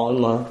we fall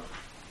in love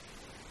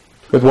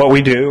with what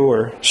we do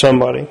or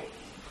somebody.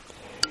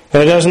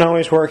 And it doesn't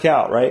always work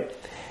out, right?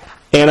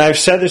 And I've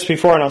said this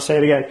before and I'll say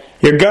it again.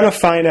 You're going to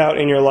find out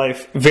in your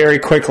life very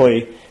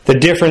quickly the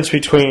difference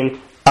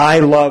between I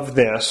love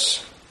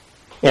this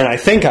and I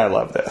think I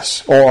love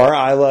this, or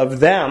I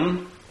love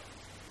them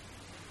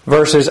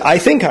versus I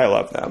think I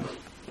love them.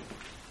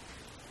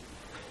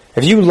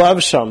 If you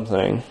love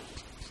something,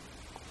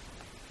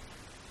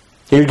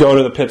 you'd go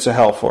to the pits of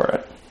hell for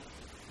it.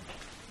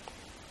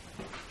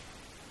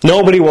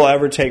 Nobody will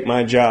ever take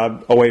my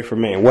job away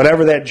from me.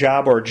 Whatever that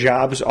job or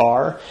jobs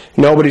are,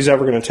 nobody's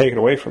ever going to take it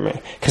away from me.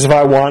 Because if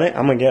I want it,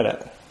 I'm going to get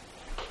it.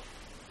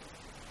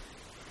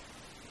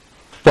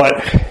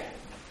 But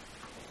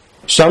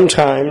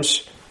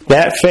sometimes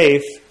that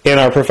faith in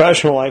our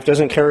professional life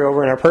doesn't carry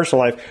over in our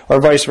personal life, or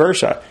vice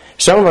versa.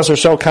 Some of us are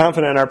so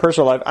confident in our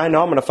personal life, I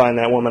know I'm going to find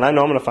that woman, I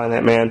know I'm going to find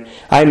that man,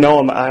 I know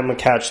I'm going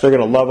to catch, they're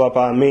going to love up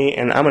on me,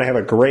 and I'm going to have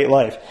a great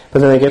life. But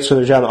then they get to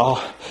their job,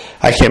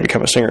 I can't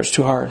become a singer, it's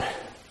too hard.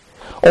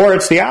 Or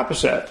it's the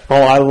opposite.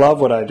 I love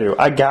what I do,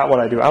 I got what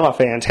I do, I'm a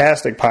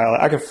fantastic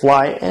pilot, I can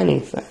fly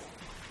anything.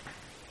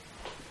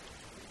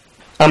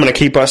 I'm going to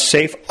keep us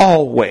safe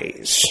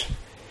always.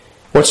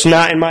 What's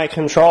not in my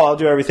control, I'll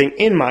do everything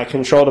in my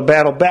control to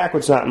battle back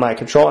what's not in my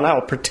control, and I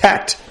will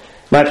protect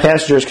my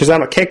passengers because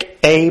I'm a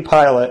kick-A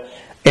pilot,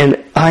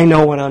 and I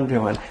know what I'm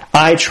doing.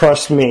 I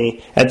trust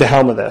me at the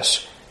helm of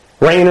this.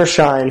 Rain or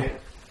shine,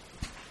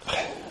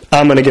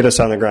 I'm going to get us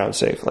on the ground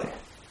safely.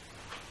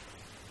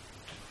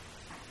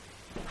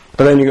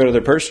 But then you go to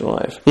their personal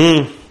life.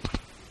 Am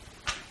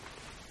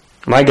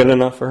I good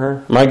enough for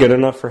her? Am I good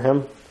enough for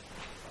him?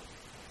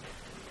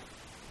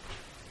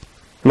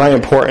 Am I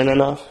important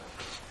enough?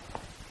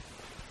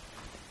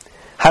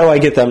 How do I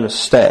get them to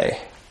stay?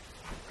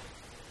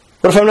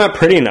 What if I'm not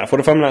pretty enough? What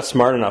if I'm not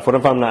smart enough? What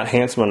if I'm not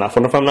handsome enough?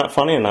 What if I'm not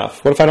funny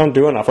enough? What if I don't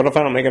do enough? What if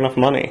I don't make enough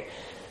money?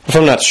 What if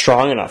I'm not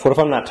strong enough? What if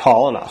I'm not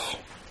tall enough?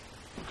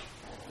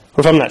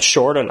 What if I'm not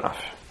short enough?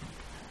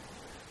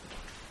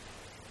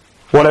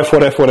 What if,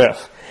 what if, what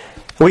if?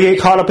 We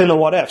get caught up in the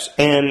what ifs.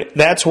 And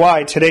that's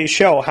why today's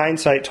show,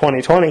 Hindsight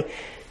 2020,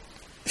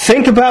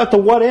 think about the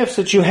what ifs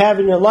that you have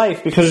in your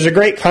life, because there's a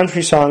great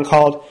country song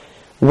called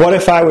What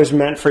If I Was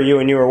Meant for You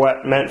and You Were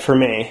What Meant for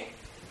Me?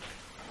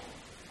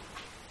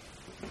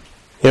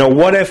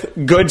 What if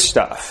good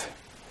stuff?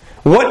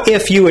 What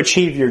if you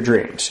achieve your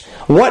dreams?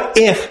 What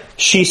if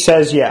she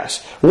says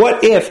yes?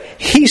 What if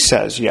he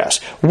says yes?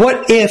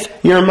 What if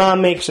your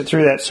mom makes it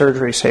through that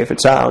surgery safe and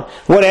sound?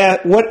 What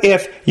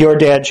if your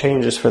dad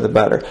changes for the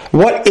better?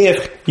 What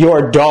if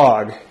your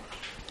dog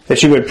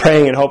that you've been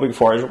praying and hoping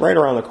for is right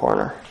around the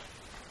corner?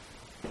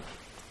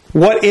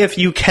 What if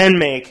you can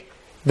make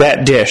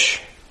that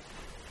dish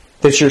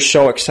that you're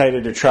so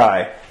excited to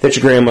try, that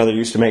your grandmother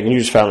used to make and you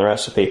just found the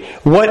recipe?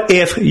 What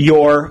if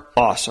you're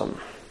awesome?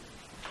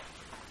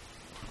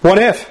 What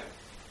if?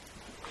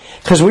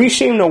 Because we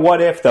seem to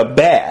what if the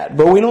bad,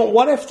 but we don't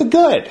what if the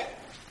good.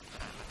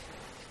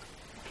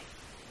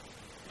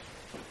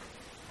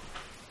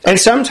 And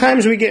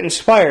sometimes we get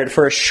inspired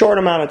for a short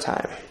amount of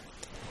time.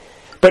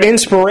 But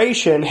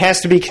inspiration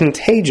has to be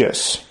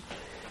contagious.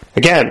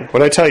 Again,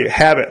 what I tell you,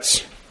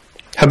 habits,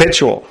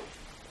 habitual.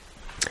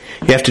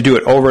 You have to do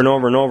it over and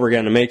over and over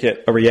again to make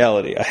it a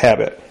reality, a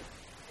habit.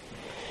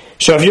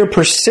 So if you're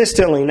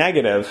persistently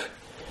negative,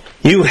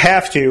 you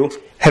have to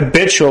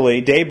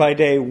habitually, day by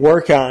day,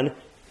 work on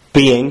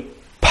being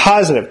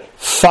positive.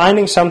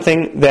 Finding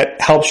something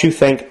that helps you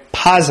think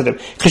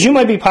positive. Because you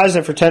might be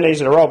positive for 10 days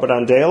in a row, but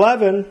on day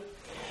 11,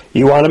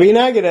 you want to be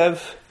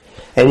negative.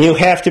 And you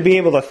have to be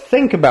able to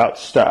think about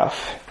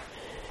stuff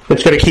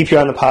that's going to keep you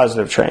on the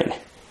positive train.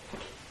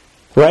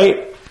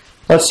 Right?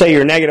 Let's say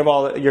you're negative,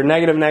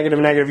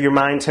 negative. Your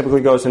mind typically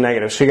goes to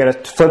negative. So you got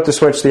to flip the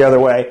switch the other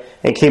way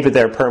and keep it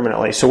there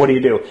permanently. So what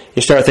do?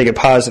 You start thinking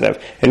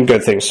positive, and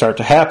good things start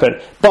to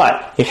happen.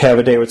 But you have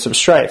a day with some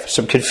strife,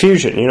 some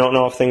confusion. You don't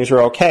know if things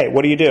are okay.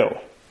 What do? You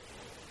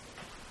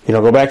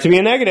don't go back to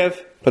being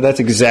negative, but that's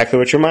exactly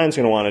what your mind's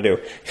going to want to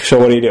do. So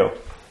what do?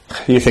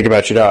 You think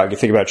about your dog. You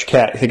think about your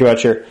cat. You think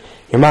about your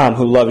mom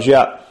who loves you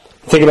up.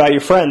 Think about your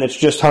friend that's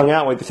just hung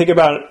out with you. Think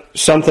about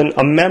something,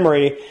 a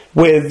memory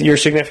with your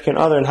significant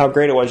other and how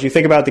great it was. You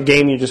think about the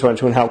game you just went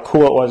to and how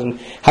cool it was and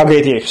how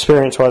great the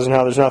experience was and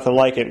how there's nothing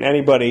like it. And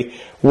anybody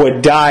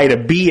would die to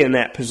be in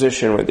that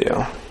position with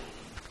you.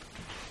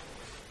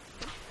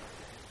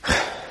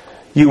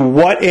 You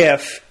what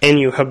if and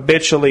you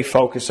habitually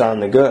focus on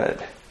the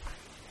good.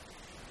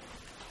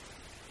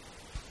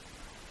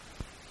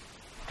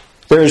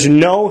 There's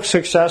no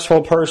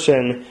successful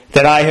person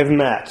that I have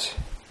met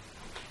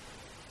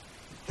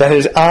that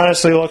has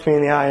honestly looked me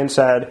in the eye and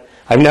said,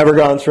 I've never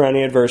gone through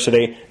any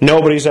adversity.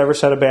 Nobody's ever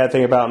said a bad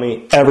thing about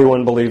me.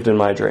 Everyone believed in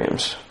my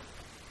dreams.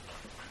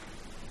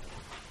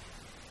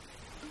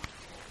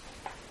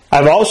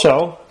 I've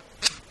also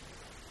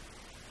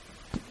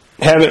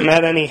haven't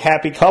met any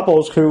happy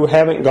couples who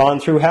haven't gone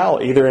through hell,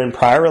 either in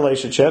prior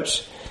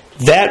relationships,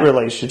 that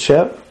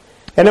relationship,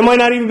 and it might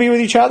not even be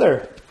with each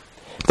other.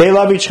 They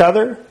love each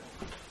other.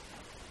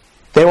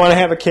 They want to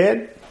have a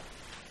kid.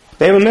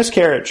 They have a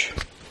miscarriage.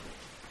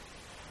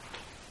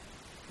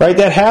 Right?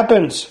 That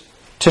happens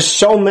to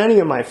so many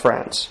of my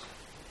friends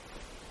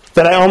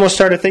that I almost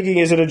started thinking,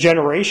 is it a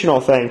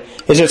generational thing?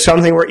 Is it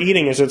something we're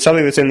eating? Is it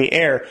something that's in the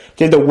air?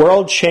 Did the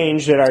world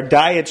change? Did our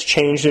diets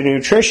change? Did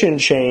nutrition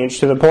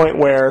change to the point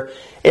where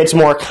it's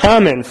more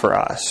common for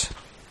us?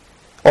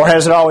 Or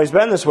has it always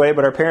been this way,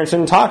 but our parents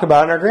didn't talk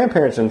about it and our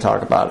grandparents didn't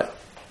talk about it?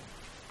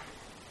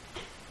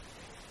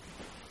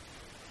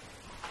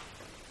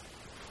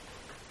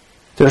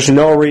 There's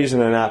no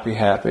reason to not be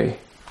happy.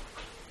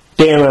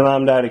 Damn, my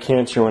mom died of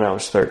cancer when I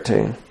was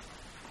 13.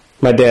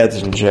 My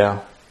dad's in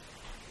jail.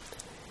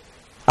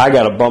 I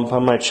got a bump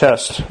on my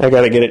chest. I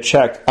got to get it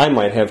checked. I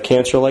might have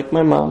cancer like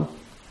my mom.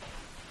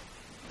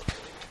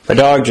 My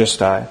dog just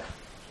died.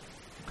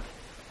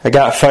 I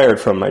got fired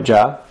from my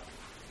job.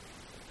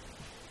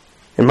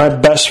 And my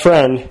best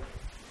friend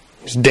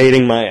is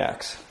dating my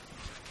ex.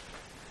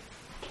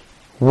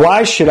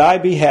 Why should I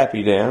be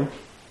happy, Dan?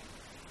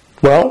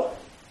 Well,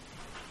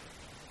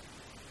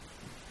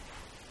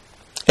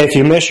 if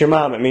you miss your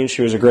mom, it means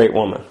she was a great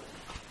woman.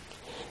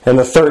 And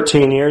the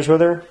 13 years with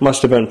her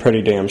must have been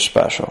pretty damn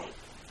special.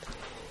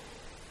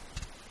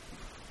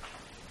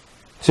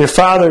 So your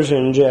father's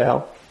in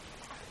jail.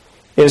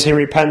 Is he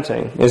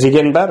repenting? Is he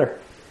getting better?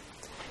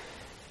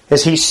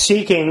 Is he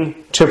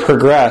seeking to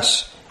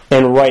progress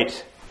and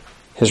right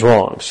his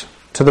wrongs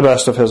to the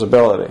best of his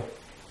ability?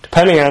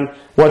 Depending on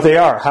what they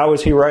are, how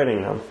is he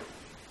righting them?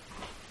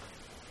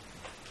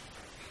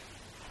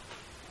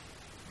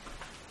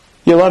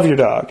 You love your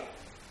dog.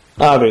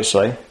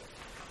 Obviously.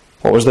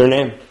 What was their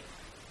name?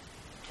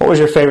 What was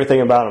your favorite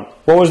thing about them?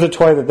 What was the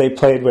toy that they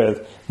played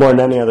with more than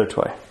any other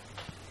toy?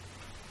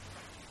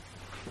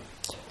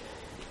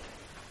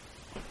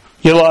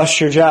 You lost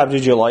your job.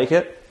 Did you like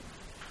it?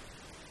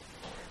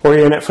 Or are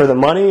you in it for the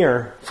money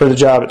or for the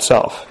job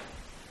itself?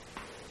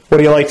 What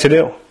do you like to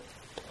do?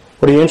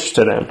 What are you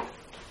interested in?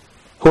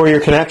 Who are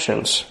your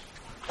connections?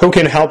 Who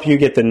can help you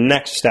get the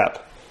next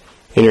step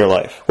in your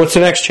life? What's the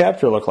next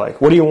chapter look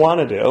like? What do you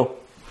want to do?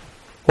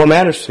 What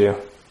matters to you?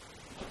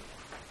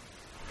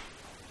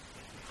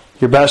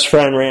 Your best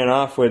friend ran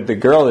off with the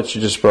girl that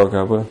you just broke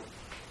up with.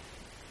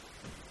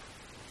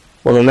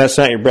 Well, then that's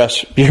not your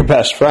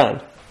best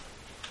friend.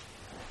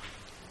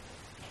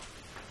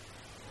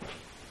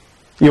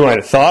 You might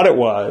have thought it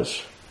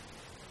was,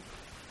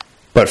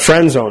 but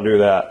friends don't do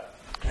that.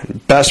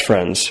 And best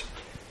friends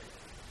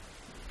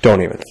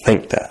don't even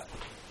think that.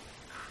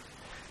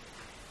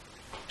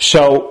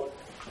 So,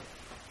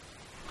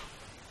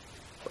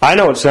 I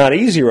know it's not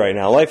easy right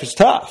now. Life is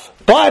tough.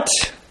 But,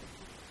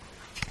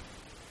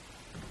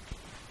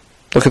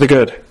 look at the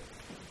good.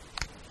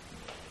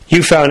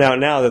 You found out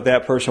now that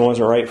that person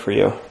wasn't right for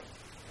you.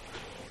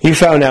 You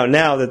found out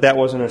now that that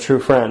wasn't a true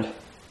friend.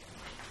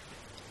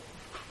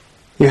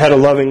 You had a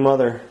loving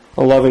mother,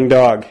 a loving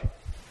dog,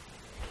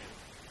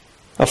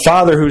 a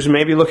father who's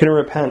maybe looking to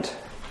repent,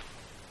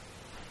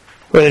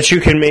 or that you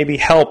can maybe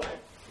help.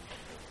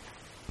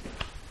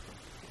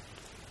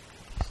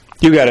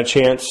 You got a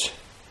chance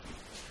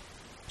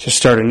to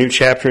start a new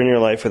chapter in your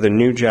life with a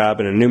new job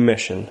and a new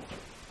mission.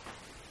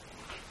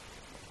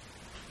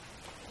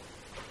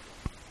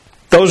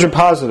 Those are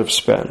positive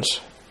spins.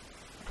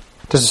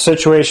 Does the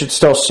situation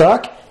still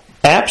suck?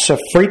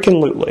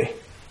 Abso-freaking-lutely.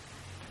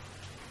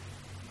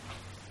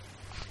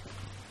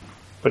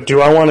 But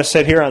do I want to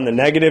sit here on the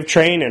negative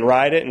train and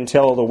ride it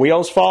until the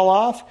wheels fall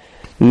off?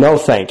 No,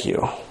 thank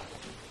you.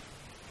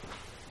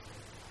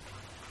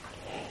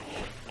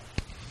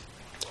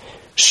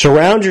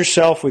 Surround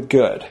yourself with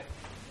good.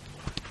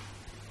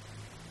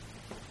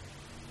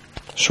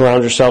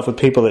 Surround yourself with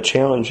people that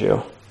challenge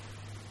you.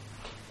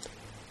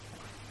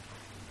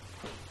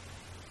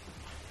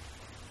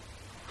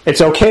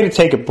 It's okay to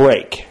take a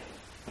break.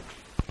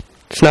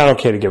 It's not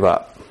okay to give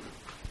up.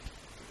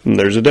 And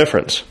there's a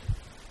difference.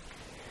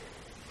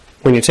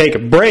 When you take a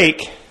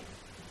break,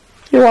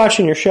 you're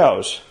watching your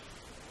shows,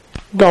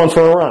 going for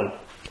a run,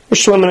 you're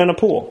swimming in a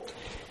pool,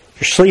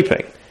 you're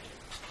sleeping,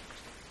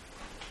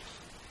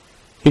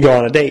 you go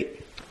on a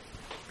date,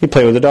 you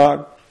play with a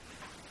dog,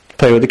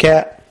 play with a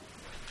cat.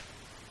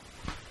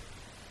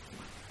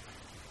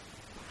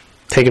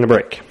 Taking a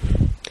break.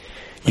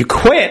 You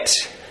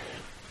quit,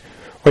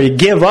 or you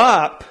give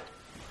up,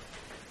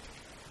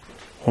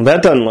 well,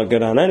 that doesn't look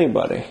good on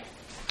anybody.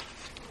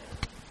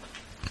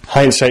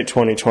 Hindsight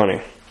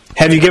 2020.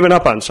 Have you given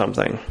up on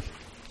something?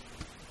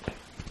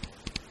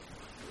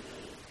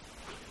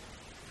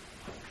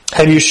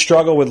 Have you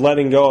struggled with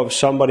letting go of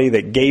somebody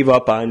that gave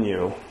up on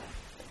you?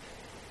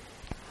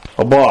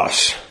 A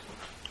boss,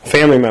 a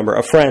family member,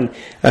 a friend,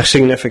 a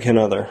significant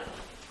other.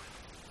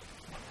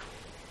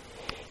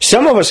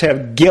 Some of us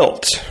have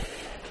guilt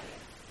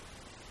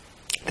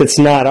that's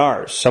not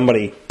ours.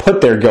 Somebody put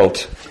their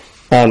guilt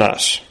on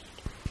us.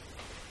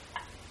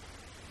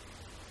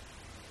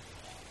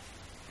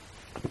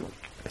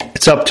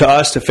 It's up to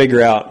us to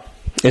figure out,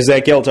 is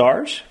that guilt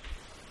ours?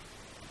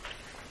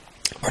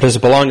 Or does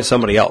it belong to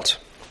somebody else?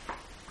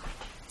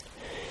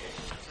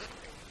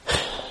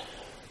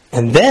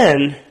 And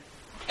then,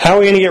 how are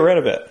we going to get rid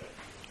of it?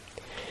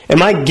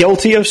 Am I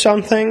guilty of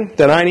something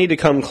that I need to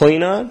come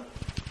clean on?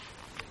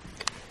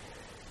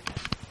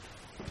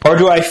 Or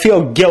do I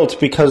feel guilt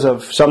because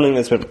of something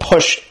that's been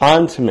pushed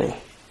onto me?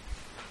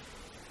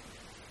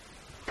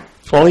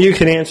 Only you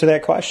can answer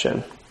that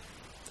question.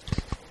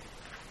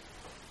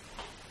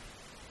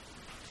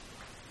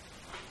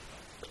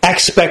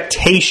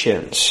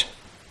 Expectations.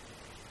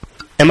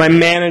 Am I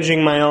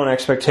managing my own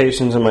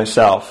expectations of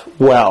myself?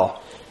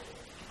 Well,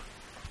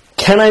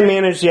 can I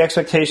manage the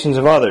expectations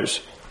of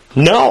others?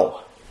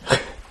 No.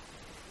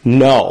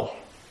 No.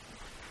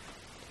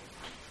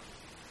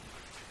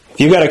 If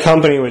you've got a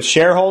company with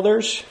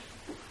shareholders,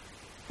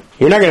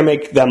 you're not going to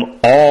make them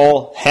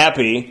all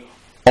happy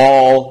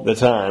all the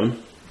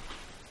time.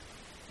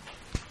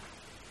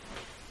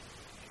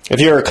 If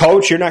you're a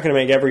coach, you're not going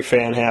to make every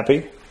fan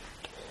happy.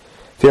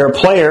 If you're a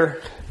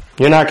player,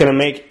 you're not going to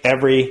make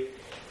every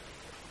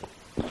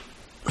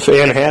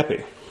fan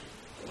happy.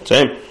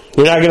 Same.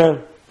 You're not going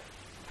to.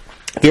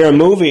 If you're a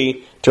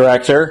movie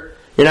director,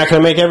 you're not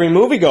going to make every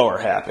moviegoer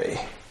happy.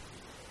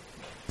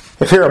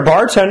 If you're a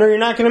bartender, you're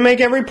not going to make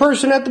every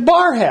person at the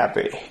bar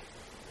happy.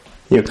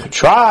 You could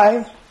try.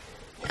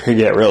 You could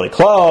get really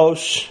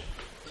close.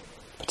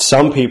 But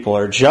some people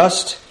are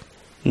just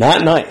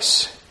not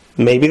nice.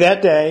 Maybe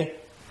that day,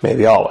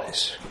 maybe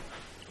always.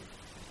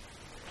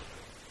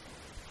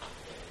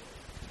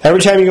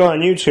 Every time you go on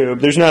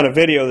YouTube, there's not a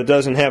video that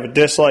doesn't have a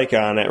dislike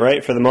on it,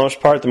 right? For the most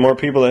part, the more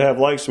people that have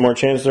likes, the more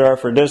chances there are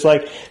for a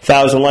dislike.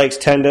 1,000 likes,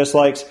 10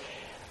 dislikes.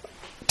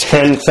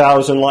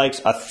 10,000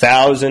 likes,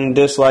 1,000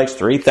 dislikes,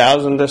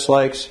 3,000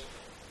 dislikes.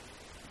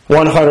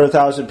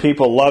 100,000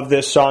 people love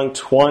this song,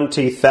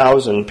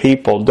 20,000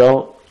 people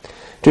don't.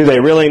 Do they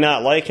really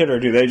not like it, or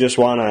do they just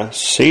want to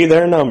see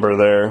their number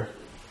there?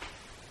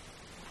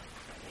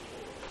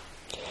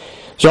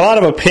 There's a lot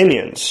of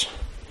opinions.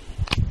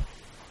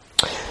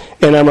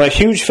 And I'm a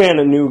huge fan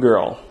of New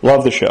Girl.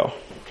 Love the show.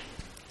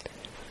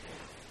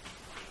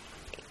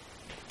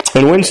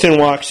 And Winston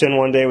walks in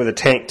one day with a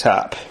tank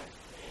top.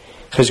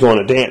 He's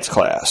going to dance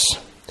class.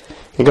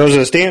 He goes to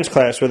this dance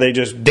class where they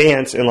just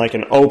dance in like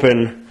an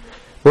open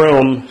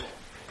room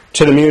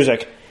to the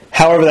music,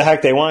 however the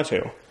heck they want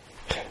to.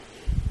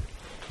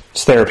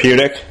 It's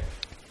therapeutic.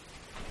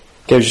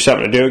 Gives you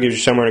something to do, gives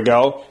you somewhere to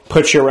go,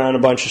 puts you around a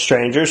bunch of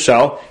strangers,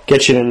 so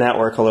gets you to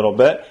network a little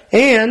bit.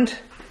 And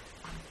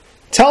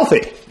it's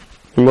healthy.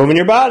 You're moving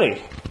your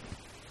body.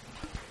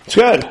 It's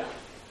good.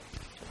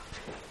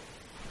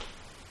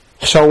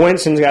 So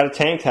Winston's got a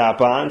tank top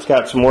on. It's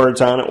got some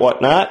words on it,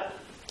 whatnot.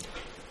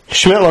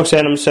 Schmidt looks at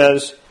him and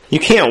says, "You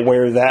can't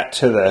wear that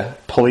to the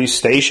police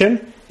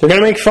station. They're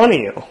going to make fun of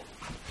you."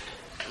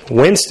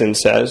 Winston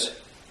says,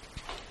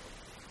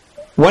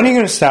 "When are you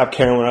going to stop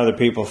caring what other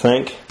people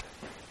think?"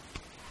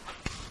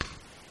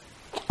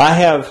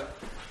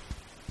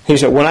 He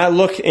said, "When I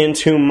look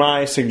into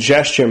my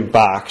suggestion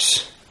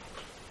box,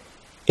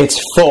 it's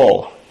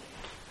full.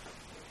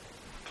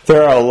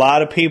 There are a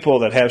lot of people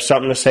that have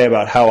something to say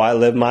about how I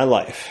live my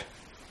life.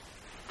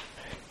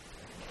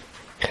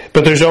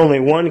 But there's only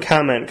one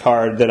comment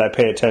card that I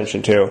pay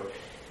attention to.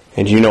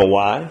 And you know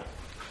why?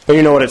 Or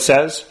you know what it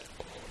says?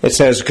 It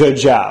says, 'Good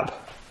job.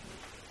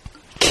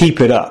 Keep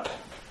it up.'"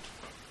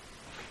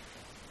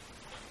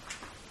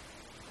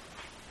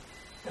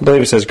 I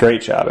believe it says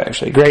 "great job,"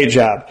 actually. "Great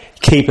job.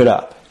 Keep it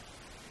up."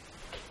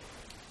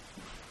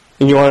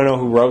 And you want to know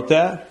who wrote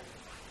that?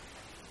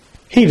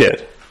 He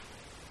did.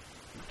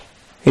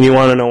 And you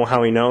want to know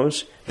how he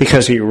knows?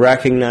 Because he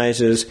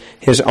recognizes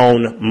his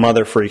own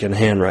mother-freaking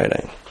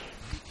handwriting.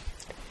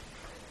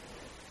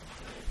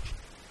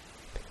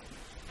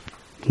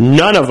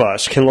 None of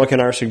us can look in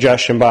our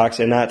suggestion box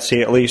and not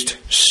see at least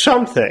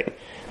something.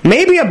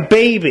 Maybe a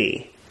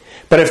baby.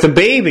 But if the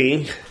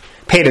baby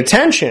paid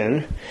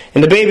attention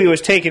and the baby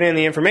was taking in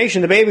the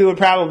information, the baby would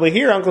probably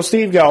hear Uncle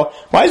Steve go,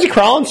 "Why is he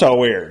crawling so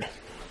weird?"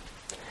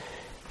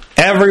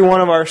 Every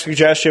one of our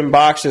suggestion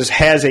boxes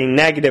has a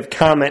negative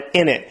comment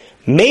in it.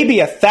 Maybe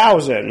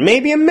 1,000,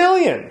 maybe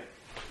 1,000,000.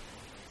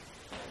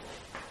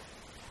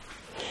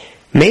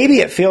 Maybe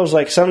it feels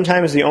like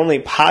sometimes the only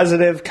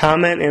positive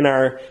comment in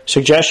our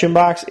suggestion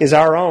box is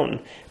our own.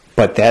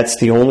 But that's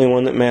the only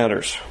one that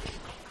matters.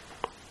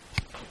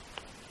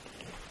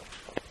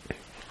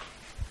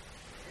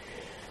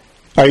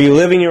 Are you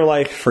living your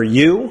life for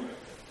you?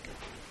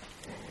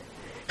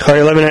 Or are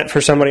you living it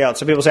for somebody else?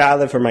 Some people say, "I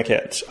live for my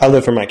kids. I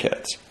live for my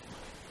kids."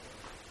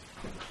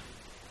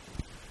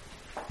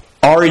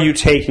 Are you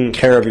taking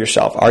care of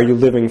yourself? Are you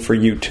living for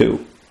you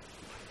too?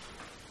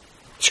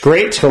 It's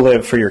great to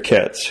live for your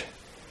kids.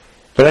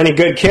 But any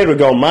good kid would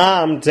go,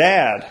 "Mom,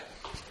 Dad,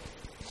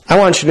 I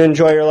want you to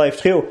enjoy your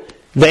life too.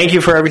 Thank you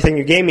for everything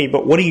you gave me,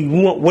 but what do you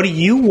want? What do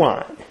you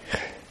want?"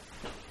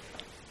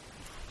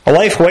 A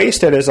life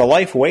wasted is a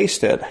life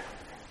wasted.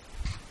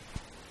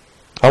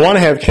 I want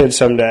to have kids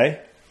someday.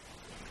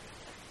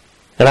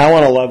 And I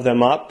want to love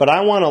them up, but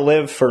I want to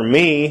live for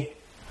me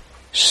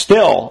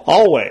still,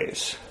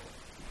 always.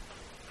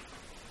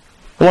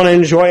 I want to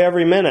enjoy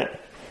every minute.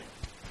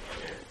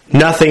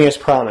 Nothing is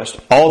promised.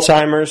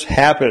 Alzheimer's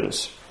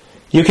happens.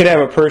 You could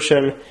have a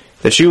person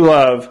that you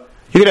love,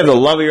 you could have the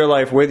love of your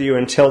life with you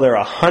until they're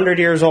 100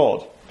 years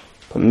old.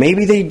 But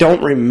maybe they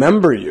don't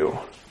remember you.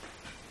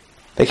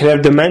 They could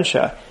have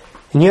dementia.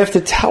 And you have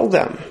to tell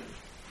them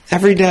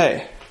every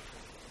day,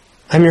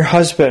 "I'm your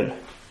husband.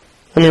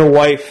 I'm your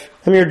wife.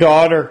 I'm your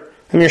daughter.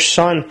 I'm your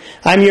son.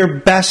 I'm your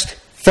best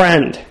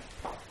friend.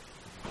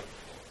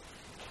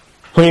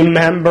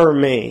 Remember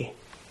me.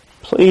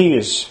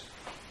 Please."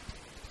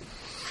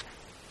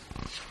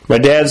 My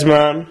dad's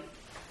mom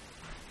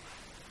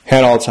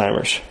had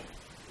Alzheimer's.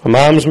 My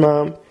mom's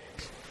mom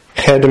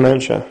had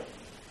dementia.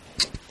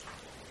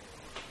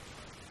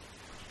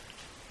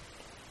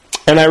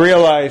 And I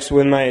realized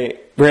with my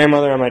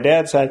grandmother on my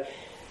dad's side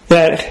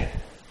that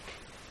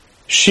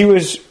she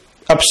was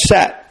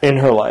upset in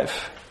her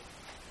life.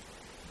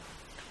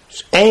 She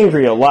was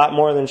angry a lot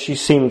more than she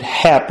seemed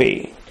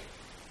happy.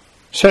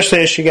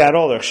 Especially as she got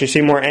older. She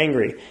seemed more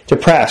angry,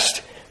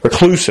 depressed,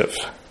 reclusive.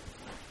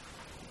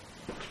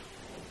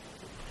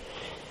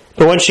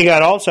 But when she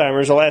got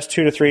Alzheimer's, the last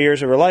 2 to 3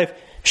 years of her life,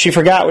 she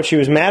forgot what she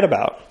was mad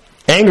about,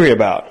 angry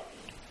about.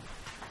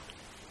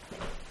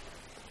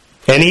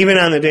 And even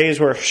on the days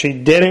where she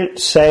didn't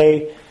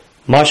say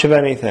much of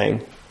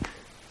anything,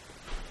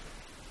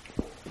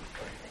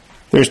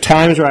 there's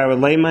times where I would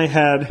lay my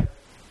head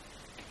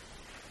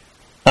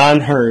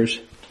on hers,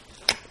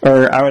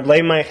 or I would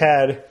lay my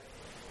head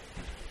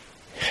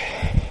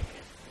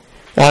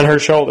on her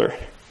shoulder,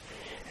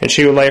 and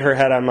she would lay her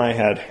head on my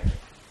head.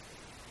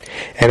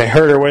 And I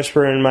heard her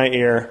whisper in my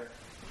ear,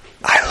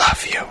 "I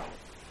love you."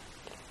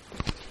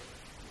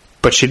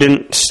 But she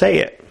didn't say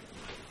it.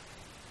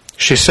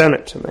 She sent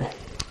it to me.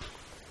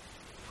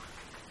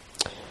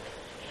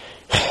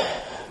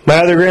 My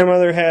other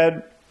grandmother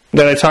had,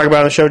 that I talk about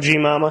on the show, G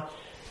Mama,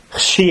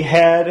 she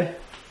had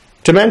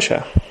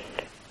dementia.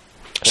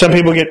 Some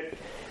people get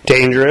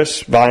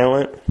dangerous,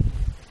 violent.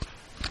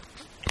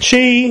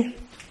 She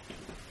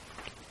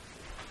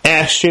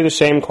asked you the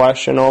same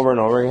question over and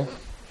over again.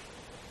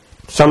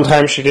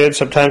 Sometimes she did,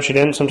 sometimes she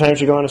didn't, sometimes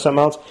she'd go on to something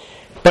else.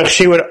 But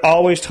she would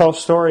always tell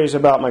stories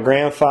about my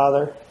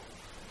grandfather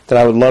that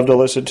I would love to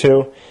listen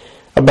to,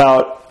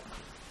 about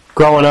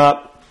growing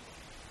up,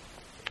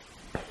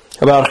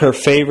 about her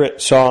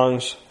favorite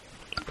songs.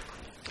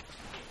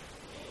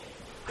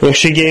 And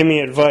she gave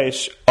me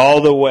advice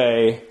all the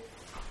way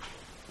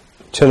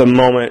to the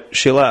moment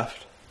she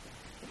left.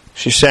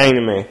 She sang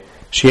to me.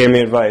 She gave me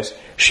advice.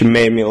 She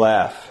made me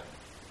laugh.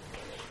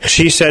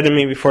 She said to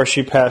me before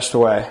she passed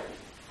away,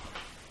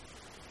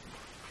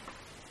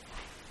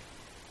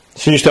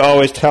 she used to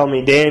always tell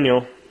me,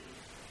 Daniel,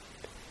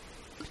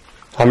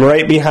 I'm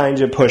right behind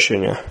you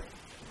pushing you.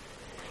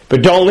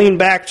 But don't lean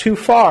back too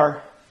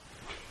far,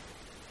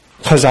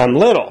 because I'm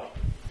little.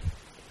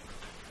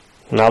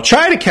 And I'll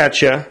try to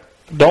catch you.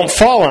 Don't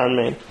fall on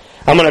me.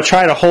 I'm going to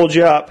try to hold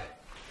you up.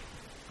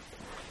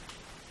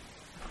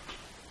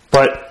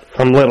 But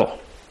I'm little.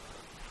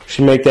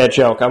 She'd make that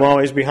joke. I'm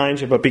always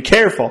behind you, but be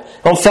careful.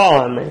 Don't fall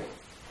on me.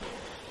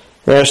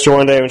 I asked her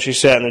one day when she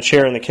sat in the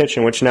chair in the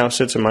kitchen, which now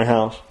sits in my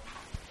house.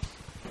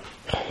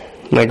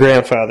 My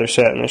grandfather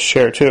sat in this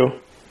chair too.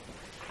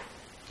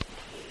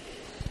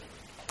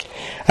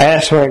 I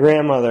asked my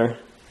grandmother,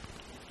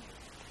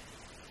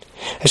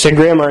 I said,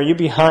 Grandma, are you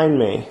behind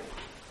me?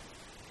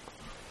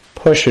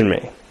 Pushing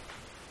me?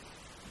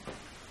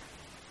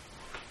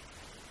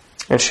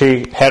 And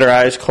she had her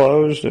eyes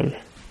closed and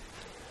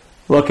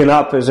looking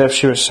up as if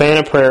she was saying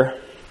a prayer.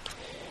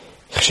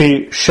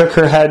 She shook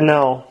her head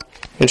no,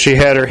 and she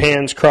had her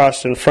hands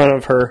crossed in front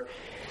of her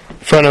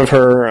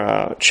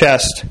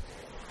chest,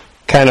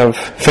 kind of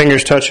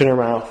fingers touching her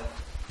mouth,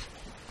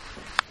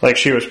 like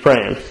she was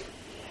praying.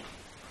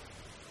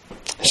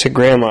 I said,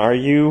 Grandma, are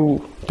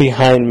you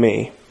behind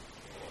me,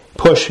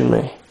 pushing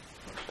me?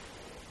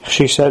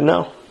 She said,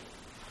 no.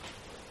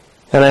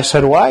 And I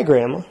said, why,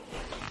 Grandma?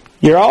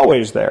 You're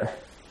always there.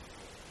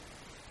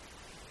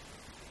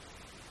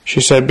 She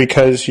said,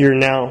 because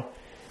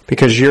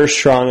you're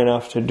strong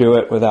enough to do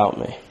it without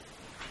me.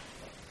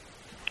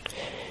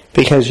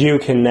 Because you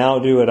can now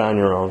do it on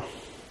your own.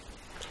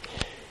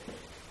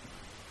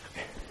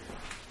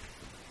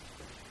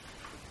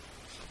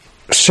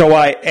 So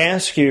I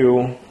ask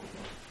you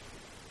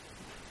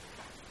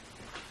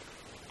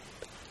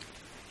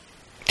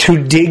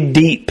to dig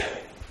deep.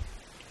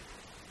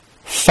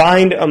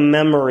 Find a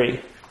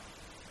memory.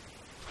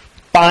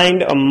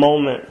 Find a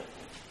moment.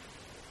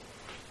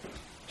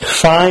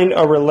 Find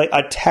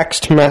a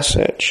text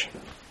message.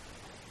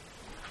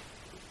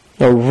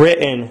 A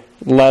written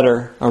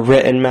letter. A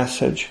written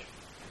message.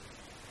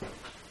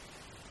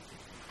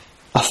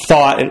 A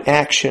thought, an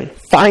action.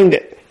 Find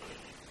it.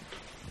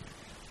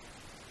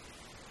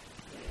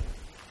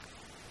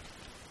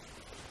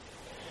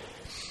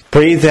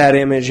 Breathe that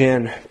image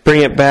in.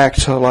 Bring it back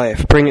to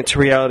life. Bring it to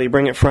reality.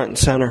 Bring it front and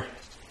center.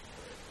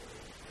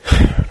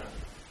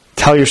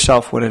 Tell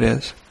yourself what it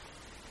is.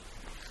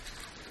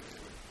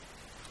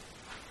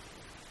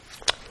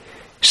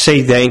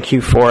 Say thank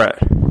you for it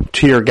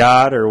to your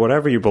God or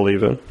whatever you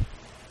believe in.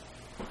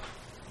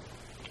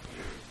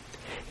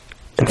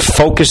 And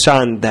focus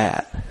on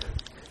that.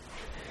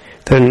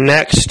 The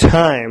next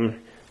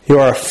time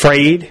you're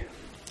afraid,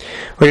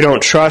 or you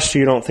don't trust, or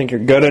you don't think you're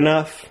good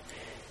enough,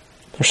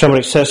 or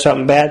somebody says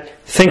something bad,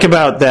 think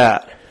about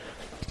that.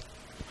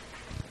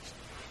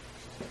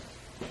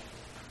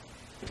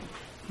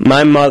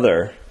 My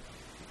mother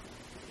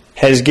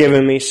has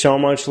given me so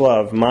much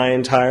love my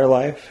entire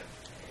life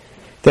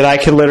that I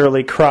could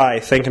literally cry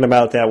thinking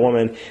about that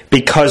woman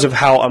because of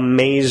how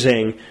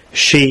amazing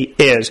she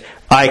is.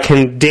 I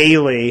can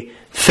daily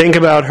think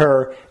about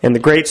her and the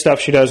great stuff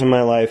she does in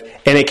my life,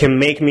 and it can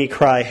make me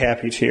cry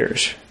happy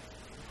tears.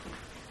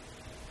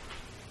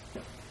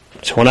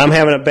 So when I'm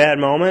having a bad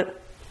moment,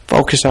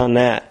 focus on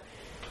that.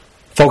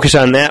 Focus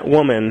on that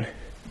woman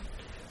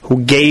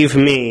who gave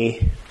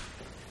me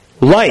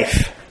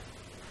life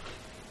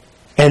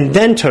and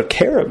then took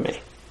care of me.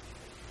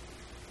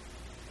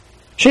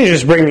 She didn't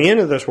just bring me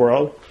into this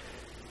world.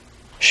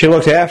 She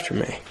looked after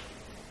me.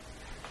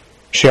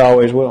 She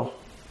always will.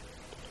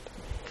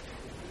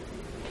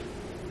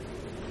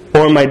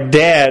 Or my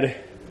dad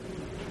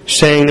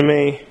saying to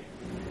me,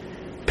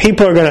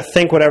 people are going to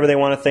think whatever they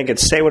want to think and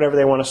say whatever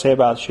they want to say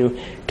about you.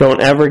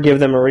 Don't ever give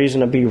them a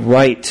reason to be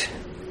right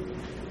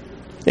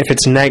if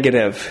it's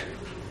negative.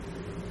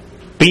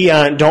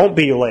 Don't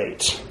be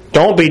late.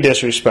 Don't be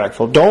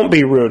disrespectful. Don't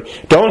be rude.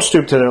 Don't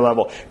stoop to their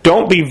level.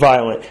 Don't be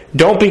violent.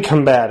 Don't be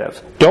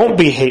combative. Don't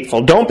be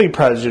hateful. Don't be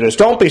prejudiced.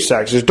 Don't be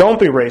sexist. Don't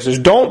be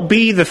racist. Don't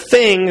be the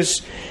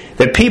things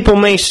that people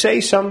may say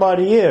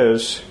somebody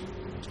is,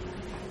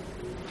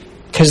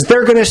 because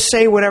they're going to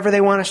say whatever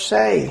they want to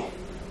say.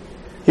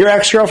 Your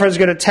ex-girlfriend's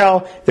going to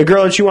tell the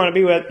girl that you want to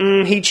be with,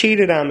 he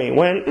cheated on me,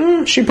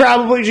 when she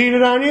probably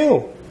cheated on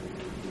you.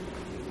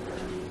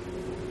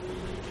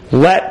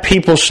 Let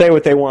people say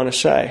what they want to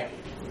say.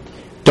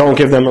 Don't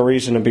give them a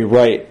reason to be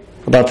right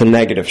about the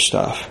negative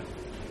stuff.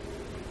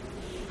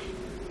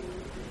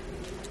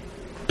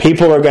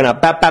 People are going to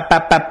bap, bap,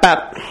 bap, bap,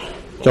 bap.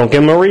 Don't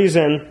give them a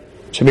reason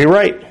to be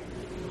right.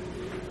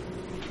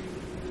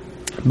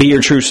 Be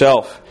your true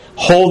self.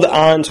 Hold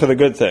on to the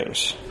good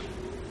things.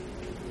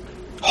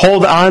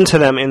 Hold on to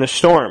them in the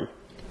storm.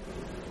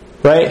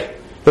 Right?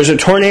 There's a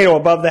tornado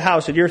above the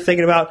house and you're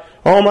thinking about,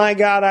 oh my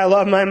God, I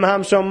love my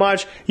mom so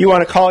much. You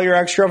want to call your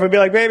ex-girlfriend and be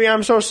like, baby,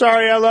 I'm so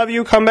sorry, I love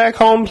you, come back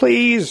home,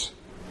 please.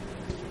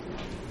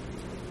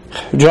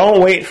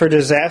 Don't wait for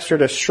disaster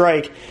to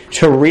strike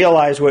to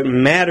realize what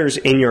matters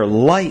in your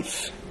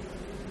life.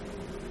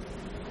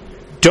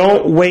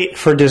 Don't wait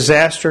for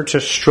disaster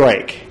to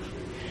strike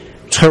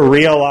to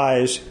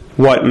realize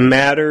what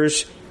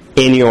matters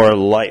in your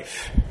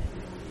life.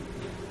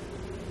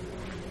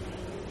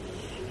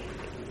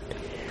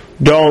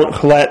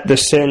 Don't let the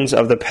sins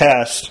of the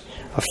past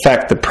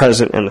affect the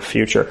present and the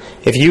future.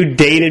 If you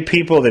dated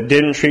people that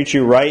didn't treat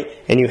you right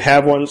and you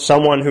have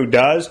someone who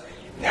does,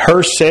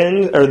 her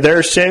sins or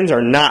their sins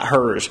are not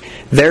hers.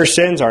 Their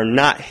sins are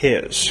not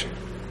his.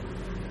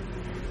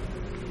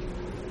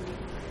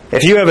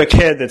 If you have a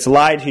kid that's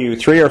lied to you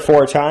 3 or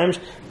 4 times,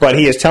 but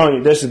he is telling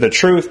you this is the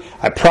truth,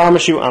 I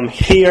promise you I'm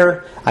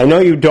here. I know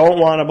you don't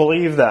want to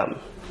believe them.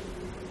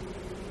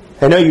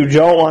 I know you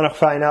don't want to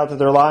find out that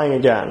they're lying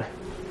again.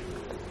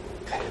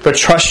 But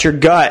trust your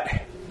gut.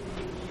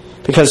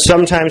 Because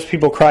sometimes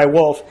people cry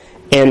wolf,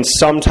 and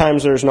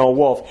sometimes there's no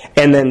wolf,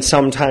 and then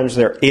sometimes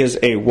there is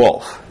a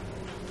wolf.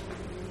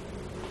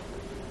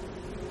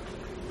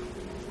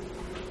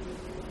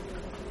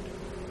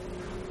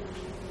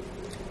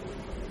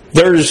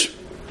 There's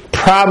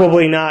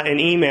probably not an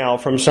email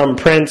from some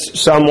prince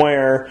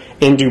somewhere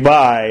in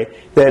Dubai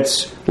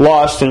that's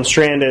lost and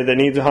stranded that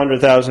needs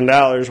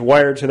 $100,000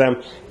 wired to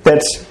them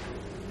that's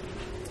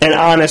an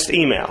honest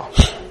email.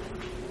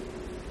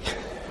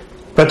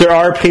 But there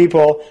are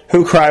people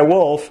who cry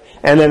wolf,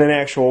 and then an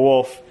actual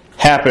wolf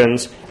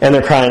happens, and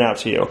they're crying out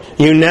to you.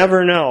 You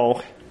never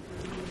know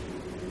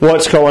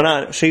what's going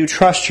on. So you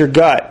trust your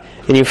gut,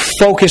 and you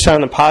focus on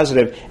the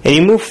positive, and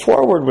you move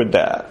forward with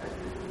that.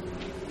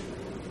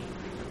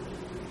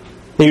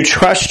 You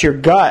trust your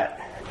gut.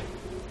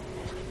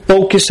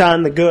 Focus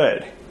on the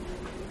good.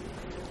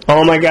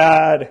 Oh my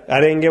God,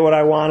 I didn't get what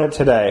I wanted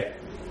today.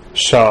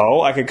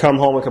 So I could come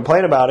home and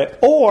complain about it,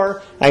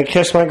 or I can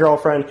kiss my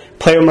girlfriend,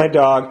 play with my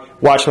dog,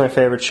 watch my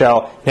favorite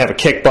show, and have a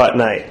kick butt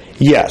night.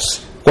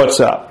 Yes, what's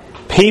up?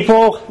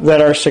 People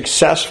that are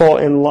successful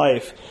in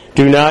life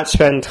do not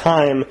spend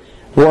time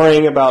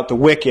worrying about the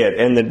wicked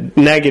and the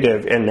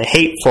negative and the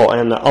hateful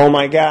and the, oh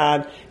my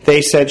God,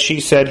 they said, she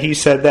said, he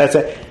said, that's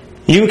it.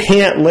 You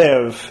can't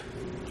live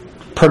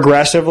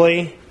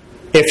progressively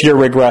if you're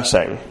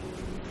regressing.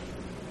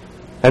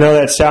 I know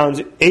that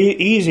sounds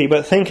easy,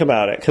 but think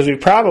about it, because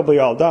we've probably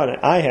all done it.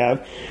 I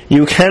have.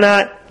 You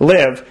cannot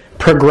live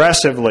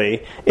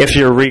progressively if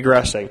you're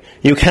regressing.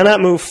 You cannot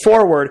move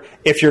forward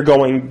if you're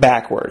going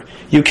backward.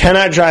 You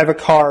cannot drive a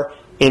car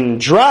in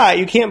drive.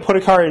 You can't put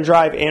a car in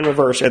drive and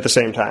reverse at the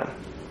same time.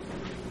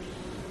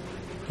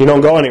 You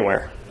don't go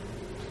anywhere.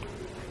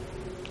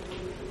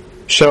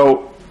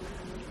 So,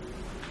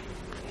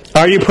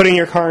 are you putting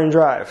your car in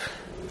drive?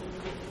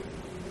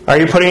 Are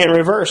you putting it in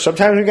reverse?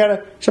 Sometimes you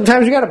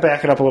gotta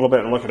back it up a little bit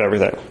and look at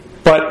everything.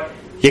 But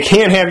you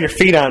can't have your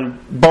feet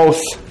on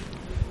both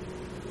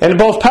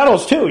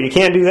pedals too. You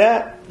can't do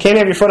that. You can't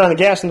have your foot on the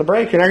gas and the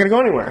brake. You're not going to go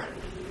anywhere.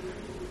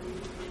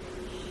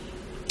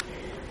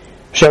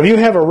 So if you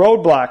have a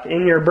roadblock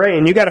in your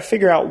brain, you got to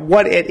figure out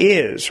what it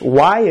is,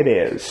 why it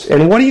is,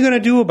 and what are you going to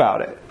do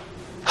about it?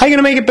 How are you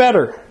going to make it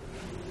better?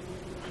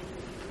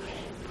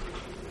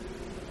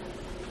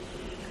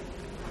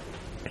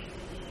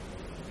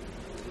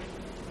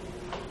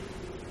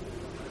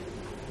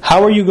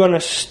 How are you going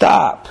to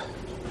stop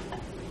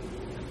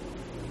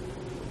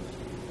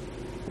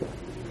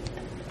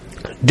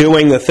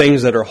doing the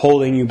things that are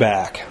holding you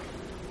back?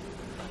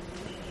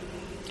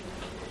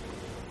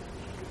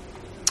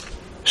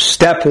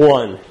 Step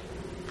 1,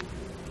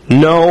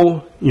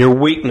 know your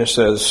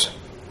weaknesses.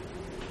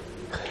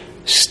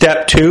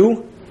 Step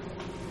 2,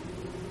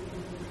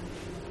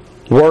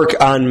 work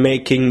on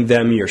making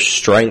them your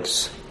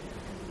strengths.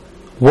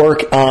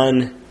 Work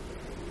on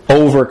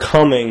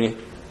overcoming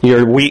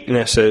your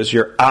weaknesses,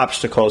 your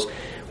obstacles.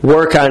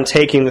 Work on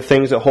taking the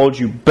things that hold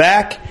you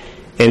back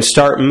and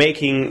start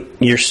making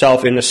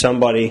yourself into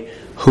somebody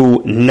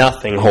who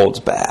nothing holds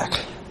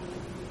back.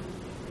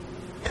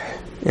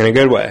 In a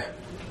good way.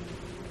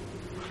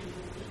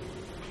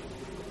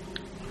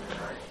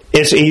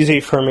 It's easy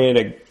for me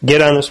to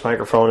get on this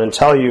microphone and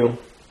tell you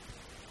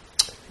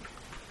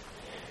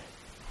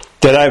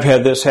that I've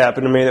had this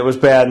happen to me that was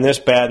bad and this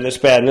bad and this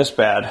bad and this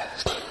bad.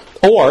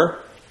 Or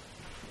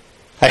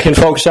I can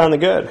focus on the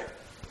good.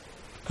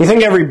 You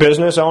think every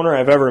business owner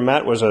I've ever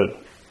met was a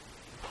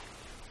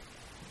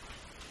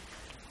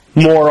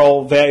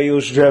moral,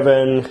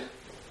 values-driven,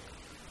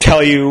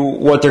 tell you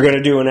what they're going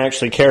to do and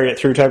actually carry it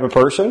through type of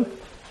person?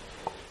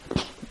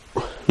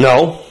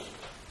 No.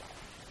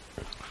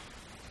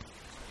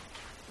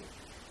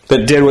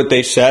 That did what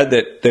they said,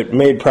 that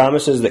made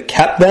promises that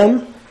kept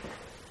them?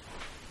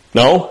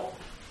 No.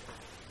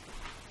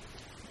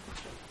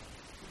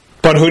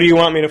 who do you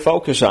want me to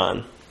focus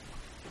on?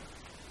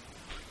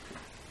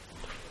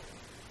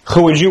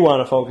 Who would you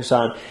want to focus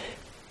on?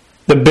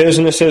 The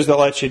businesses that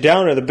let you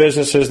down or the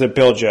businesses that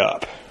build you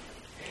up?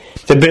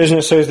 The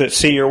businesses that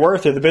see your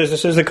worth or the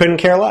businesses that couldn't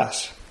care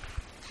less?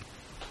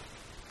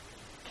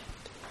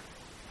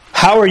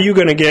 How are you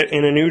going to get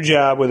in a new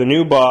job with a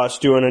new boss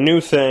doing a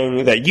new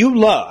thing that you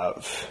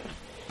love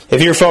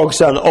if you're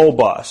focused on the old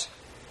boss?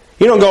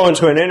 You don't go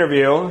into an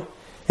interview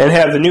and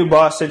have the new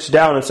boss sit you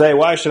down and say,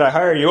 why should I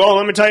hire you? Oh,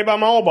 let me tell you about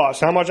my old boss,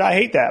 how much I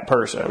hate that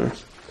person.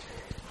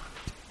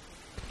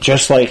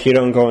 Just like you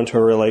don't go into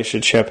a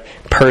relationship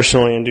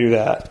personally and do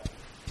that.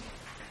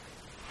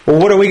 Well,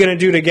 what are we going to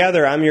do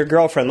together? I'm your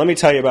girlfriend. Let me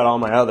tell you about all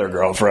my other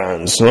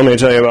girlfriends. Let me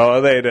tell you about what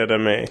they did to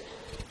me.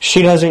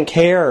 She doesn't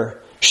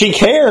care. She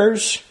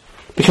cares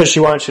because she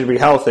wants you to be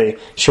healthy.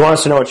 She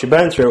wants to know what you've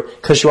been through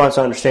because she wants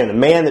to understand the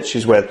man that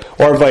she's with,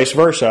 or vice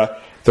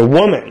versa, the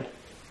woman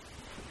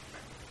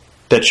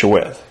that you're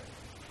with.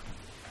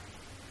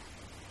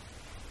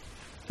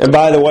 And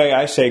by the way,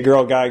 I say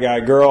girl, guy,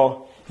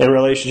 girl in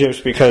relationships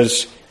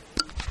because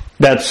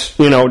that's,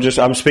 just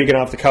I'm speaking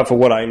off the cuff of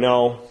what I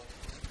know.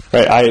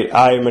 Right?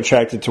 I am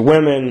attracted to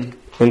women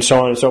and so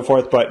on and so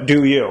forth, but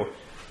do you?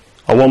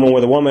 A woman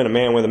with a woman, a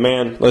man with a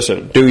man,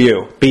 listen, do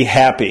you. Be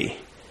happy.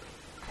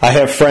 I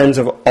have friends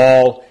of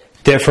all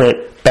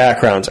different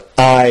backgrounds.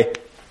 Love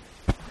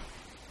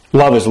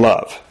is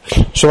love.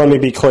 So let me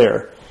be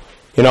clear.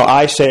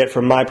 I say it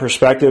from my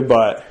perspective,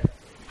 but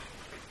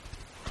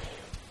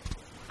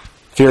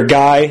if you're a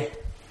guy,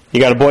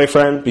 you got a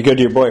boyfriend, be good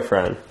to your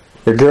boyfriend.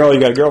 You're a girl, you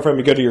got a girlfriend,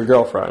 be good to your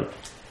girlfriend.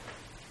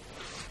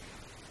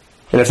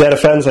 And if that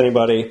offends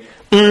anybody,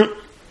 I'm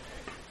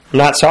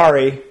not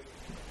sorry,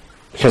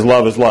 because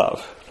love is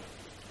love.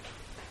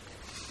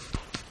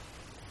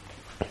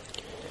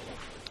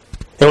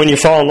 And when you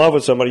fall in love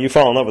with somebody, you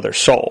fall in love with their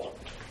soul.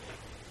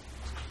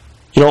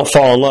 You don't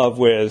fall in love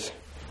with,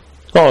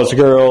 oh, it's a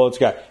girl, it's a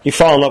guy. You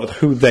fall in love with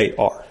who they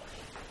are.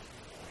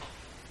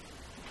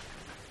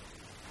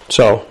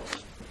 So,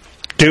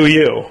 do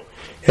you,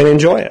 and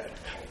enjoy it.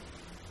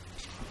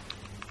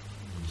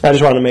 I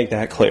just want to make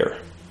that clear.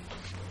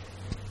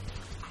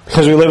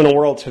 Because we live in a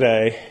world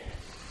today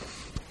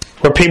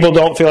where people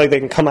don't feel like they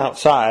can come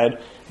outside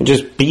and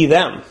just be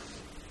them.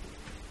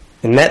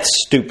 And that's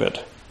stupid.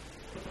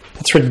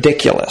 That's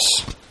ridiculous.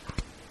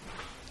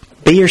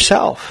 Be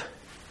yourself.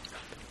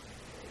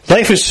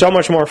 Life is so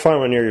much more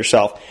fun when you're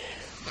yourself.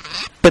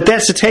 But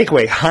that's the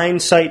takeaway.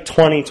 Hindsight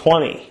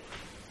 2020.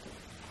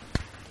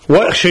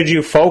 What should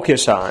you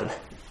focus on?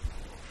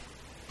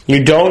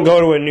 You don't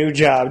go to a new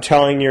job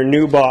telling your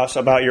new boss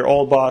about your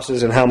old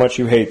bosses and how much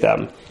you hate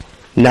them.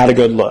 Not a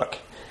good look.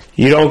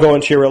 You don't go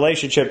into your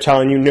relationship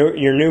telling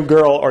your new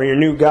girl or your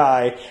new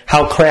guy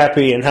how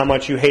crappy and how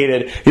much you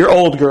hated your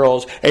old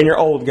girls and your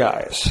old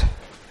guys.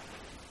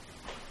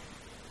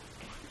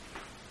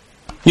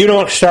 You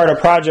don't start a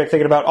project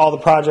thinking about all the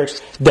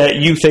projects that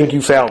you think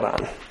you failed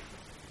on.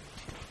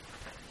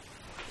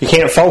 You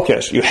can't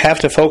focus. You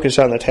have to focus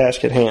on the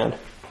task at hand.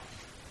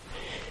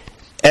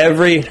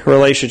 Every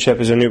relationship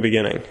is a new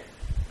beginning.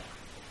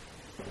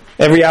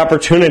 Every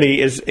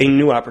opportunity is a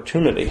new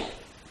opportunity.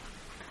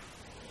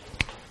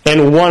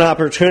 And one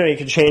opportunity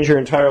could change your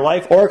entire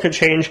life, or it could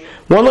change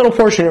one little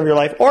portion of your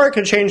life, or it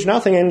could change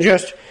nothing and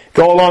just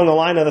go along the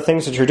line of the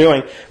things that you're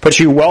doing. But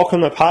you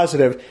welcome the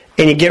positive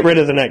and you get rid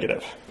of the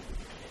negative.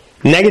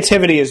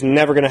 Negativity is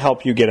never going to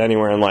help you get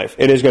anywhere in life.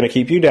 It is going to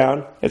keep you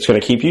down. It's going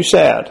to keep you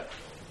sad.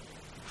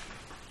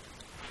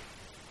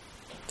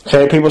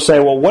 Okay, people say,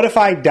 well, what if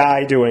I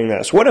die doing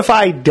this? What if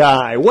I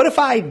die? What if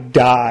I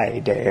die,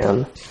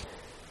 Dan?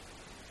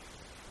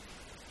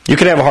 You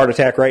could have a heart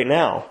attack right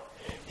now.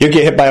 You could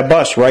get hit by a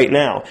bus right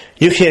now.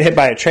 You could get hit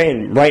by a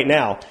train right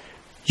now.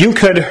 You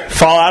could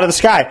fall out of the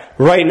sky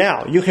right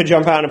now. You could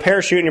jump out in a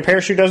parachute and your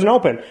parachute doesn't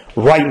open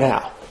right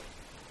now.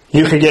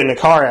 You could get in a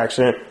car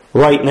accident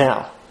right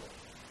now.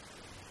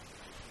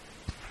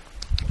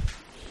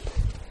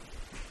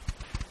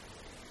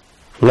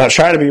 I'm not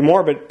trying to be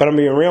morbid, but I'm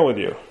being real with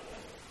you.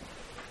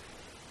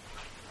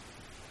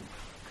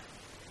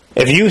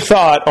 If you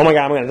thought, oh my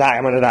God, I'm going to die,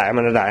 I'm going to die, I'm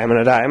going to die, I'm going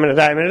to die, I'm going to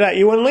die, I'm going to die,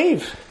 you wouldn't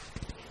leave.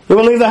 You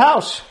wouldn't leave the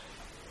house.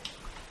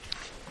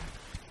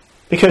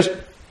 Because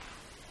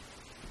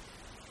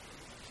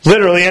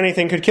literally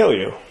anything could kill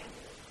you.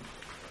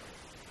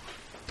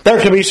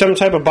 There could be some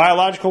type of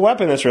biological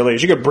weapon that's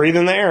released. You could breathe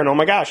in the air and oh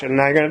my gosh, and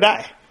now you're going to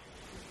die.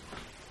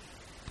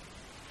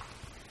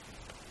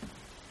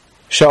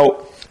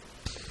 So,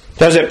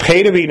 does it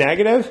pay to be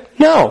negative?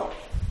 No.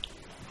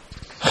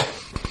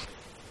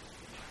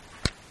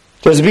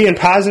 Does being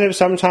positive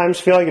sometimes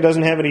feel like it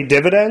doesn't have any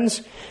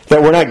dividends?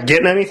 That we're not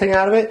getting anything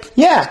out of it?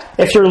 Yeah,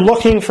 if you're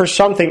looking for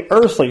something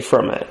earthly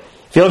from it.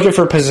 If you're looking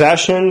for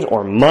possessions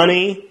or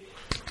money,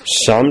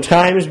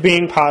 sometimes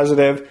being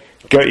positive,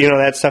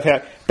 that stuff.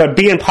 But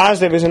being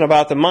positive isn't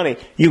about the money.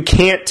 You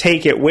can't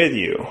take it with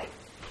you.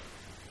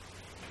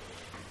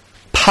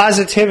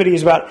 positivity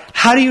is about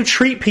how do you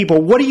treat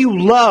people? What do you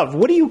love?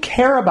 What do you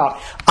care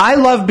about? I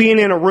love being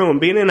in a room,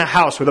 being in a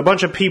house with a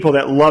bunch of people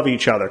that love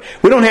each other.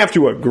 We don't have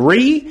to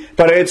agree,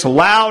 but it's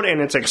loud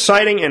and it's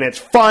exciting and it's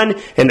fun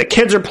and the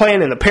kids are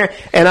playing and the parents,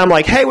 and I'm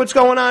like, hey, what's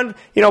going on?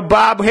 You know,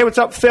 Bob, hey, what's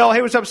up, Phil?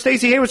 Hey, what's up,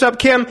 Stacy? Hey, what's up,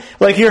 Kim?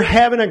 Like, you're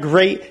having a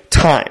great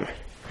time,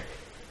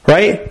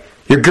 right?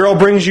 Your girl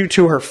brings you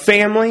to her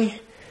family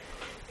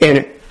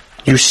and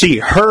you see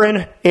her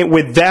in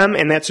with them,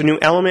 and that's a new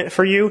element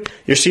for you.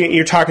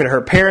 You're talking to her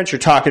parents, you're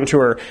talking to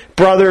her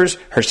brothers,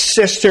 her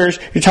sisters,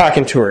 you're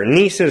talking to her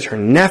nieces, her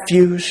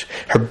nephews,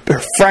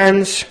 her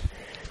friends.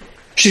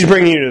 She's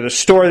bringing you to the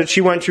store that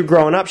she went to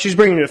growing up. She's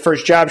bringing you to the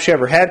first job she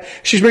ever had.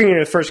 She's bringing you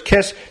to the first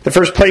kiss, the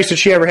first place that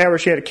she ever had where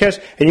she had a kiss,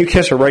 and you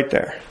kiss her right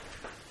there.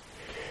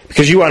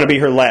 Because you want to be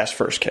her last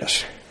first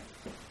kiss.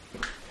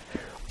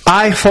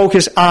 I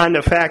focus on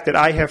the fact that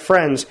I have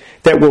friends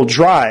that will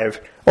drive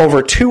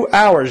over 2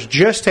 hours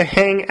just to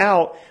hang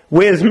out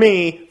with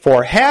me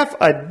for half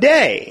a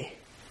day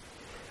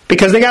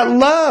because they got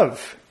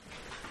love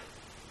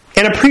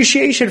and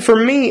appreciation for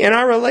me and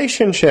our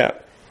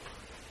relationship.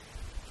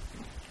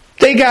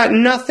 They got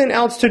nothing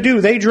else to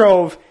do. They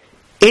drove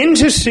in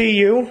to see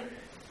you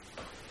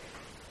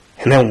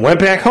and then went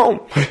back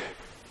home.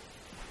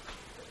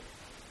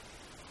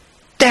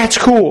 That's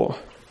cool.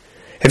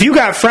 If you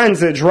got friends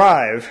that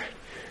drive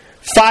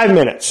 5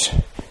 minutes,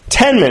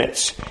 10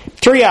 minutes,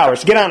 3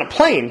 hours, get on a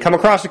plane, come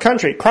across the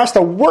country, across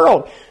the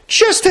world,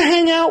 just to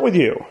hang out with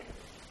you.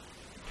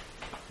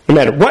 No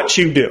matter what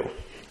you do.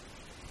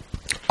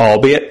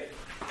 Albeit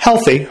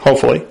healthy,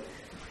 hopefully.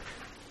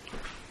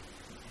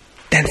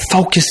 Then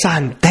focus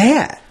on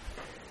that.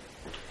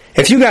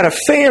 If you got a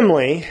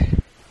family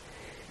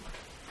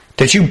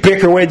that you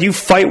bicker with, you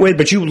fight with,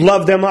 but you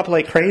love them up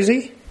like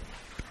crazy,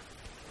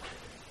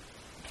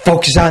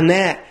 focus on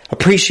that.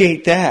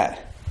 Appreciate that.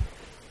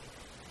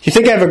 You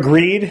think I've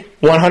agreed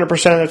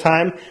 100% of the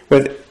time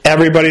with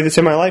everybody that's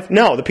in my life?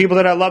 No. The people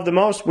that I love the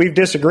most, we've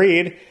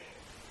disagreed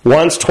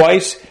once,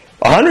 twice,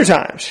 100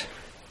 times.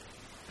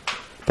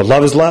 But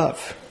love is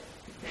love.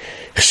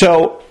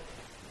 So,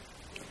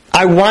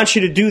 I want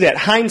you to do that.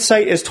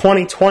 Hindsight is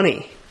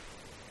 20/20.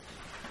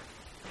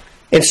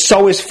 And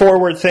so is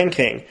forward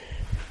thinking.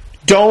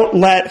 Don't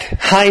let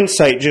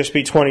hindsight just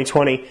be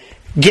 20/20.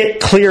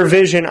 Get clear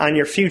vision on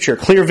your future,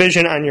 clear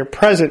vision on your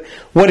present.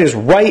 What is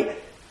right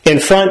in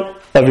front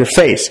of your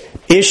face?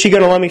 Is she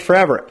going to love me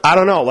forever? I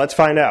don't know. Let's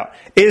find out.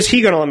 Is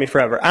he going to love me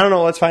forever? I don't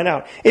know. Let's find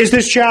out. Is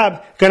this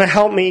job going to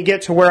help me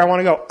get to where I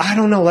want to go? I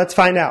don't know. Let's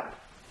find out.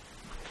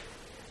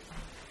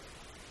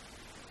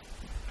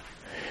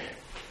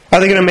 Are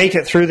they going to make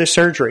it through this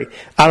surgery?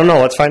 I don't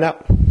know. Let's find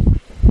out.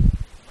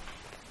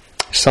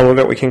 Some of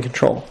it we can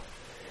control.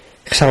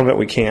 Some of it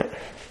we can't.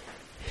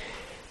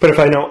 But if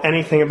I know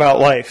anything about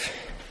life,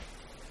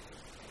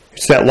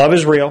 it's that love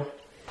is real.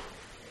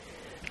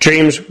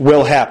 Dreams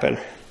will happen.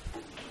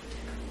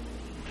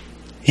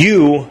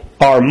 You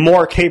are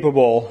more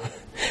capable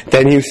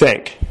than you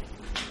think.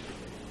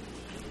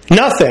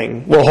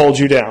 Nothing will hold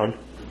you down.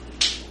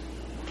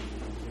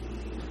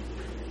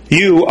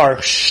 You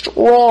are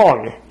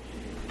strong.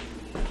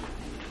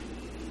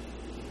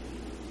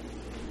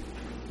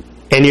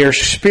 And your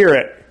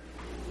spirit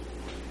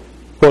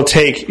will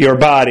take your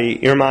body,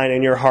 your mind,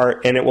 and your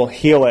heart, and it will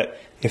heal it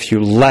if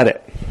you let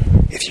it.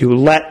 If you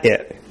let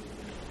it.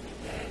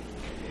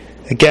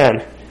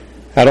 Again,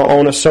 I don't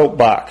own a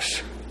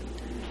soapbox.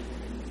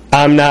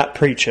 I'm not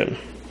preaching.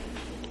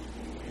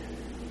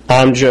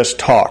 I'm just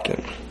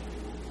talking.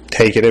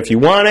 Take it if you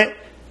want it.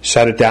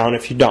 Set it down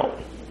if you don't.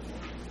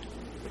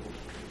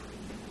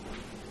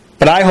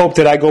 But I hope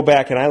that I go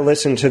back and I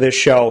listen to this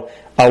show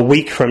a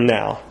week from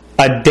now,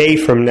 a day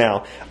from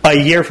now, a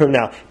year from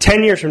now,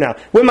 10 years from now,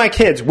 with my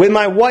kids, with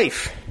my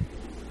wife.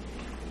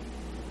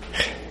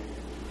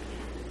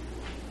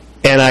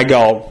 And I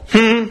go,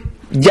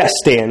 yes,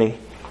 Danny.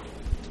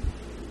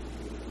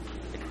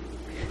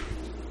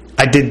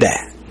 I did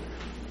that.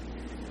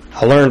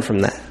 I learned from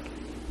that.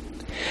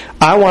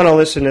 I want to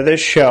listen to this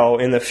show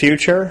in the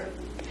future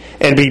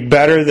and be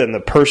better than the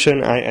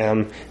person I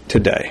am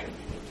today.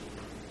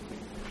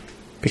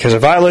 Because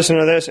if I listen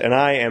to this and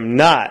I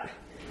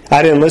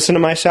didn't listen to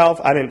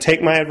myself, I didn't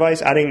take my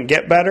advice, I didn't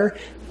get better,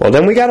 well,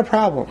 then we got a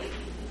problem.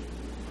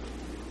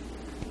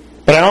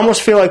 But I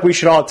almost feel like we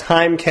should all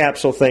time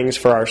capsule things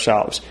for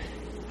ourselves.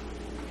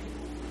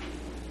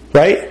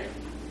 Right?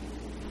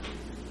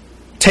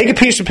 Take a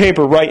piece of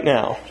paper right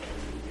now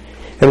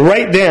and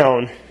write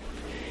down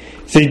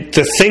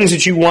the things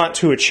that you want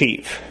to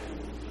achieve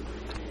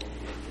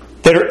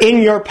that are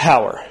in your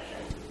power.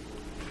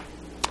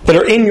 That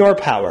are in your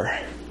power.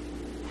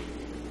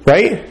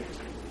 Right?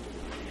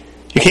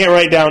 You can't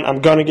write down,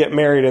 I'm going to get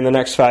married in the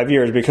next 5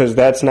 years, because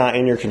that's not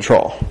in your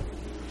control.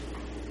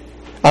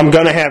 I'm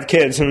going to have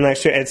kids in the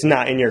next year. It's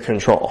not in your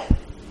control.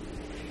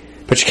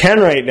 But you can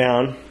write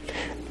down,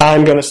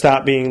 I'm going to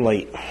stop being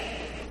late.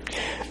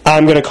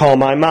 I'm going to call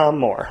my mom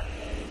more.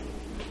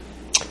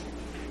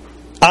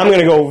 I'm going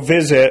to go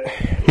visit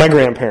my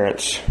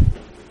grandparents.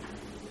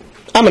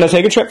 I'm going to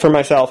take a trip for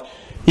myself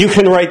You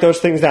can write those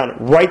things down.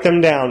 Write them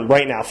down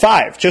right now.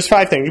 5. Just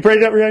 5 things. You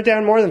write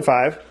down more than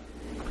 5.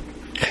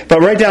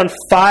 But write down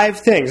 5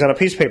 things on a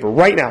piece of paper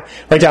right now.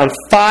 Write down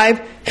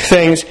 5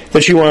 things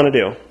that you want to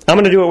do. I'm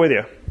going to do it with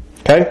you.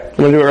 Okay? I'm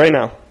going to do it right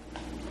now.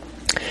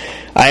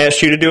 I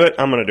asked you to do it.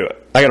 I'm going to do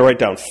it. I got to write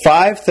down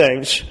 5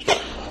 things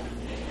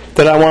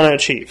that I want to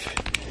achieve.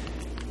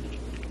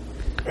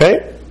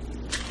 Okay?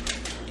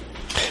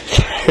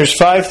 Here's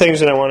 5 things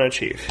that I want to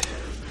achieve.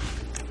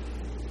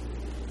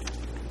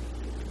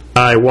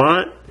 I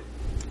want,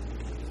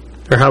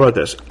 or how about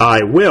this?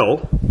 I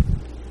will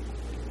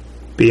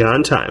be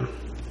on time.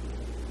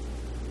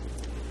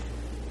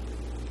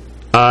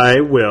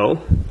 I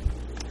will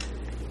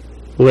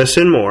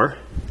listen more.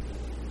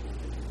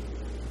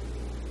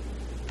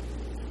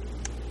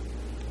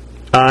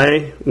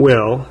 I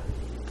will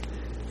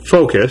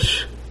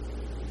focus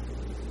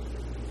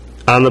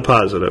on the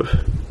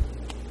positive.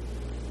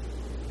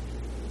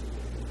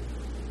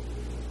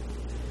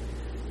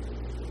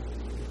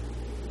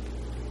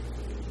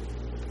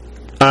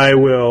 I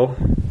will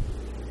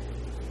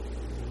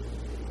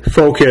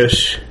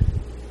focus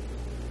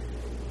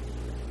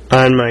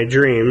on my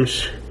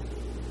dreams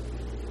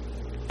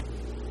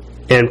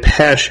and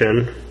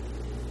passion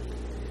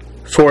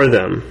for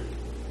them.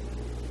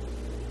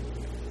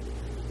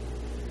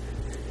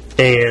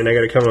 And I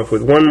got to come up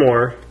with one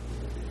more.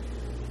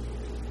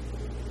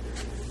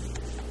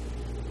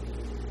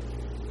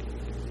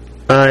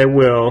 I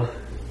will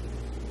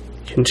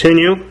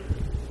continue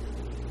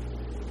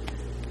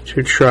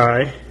to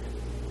try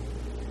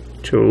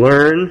to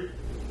learn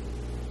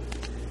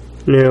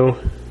new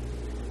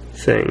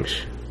things.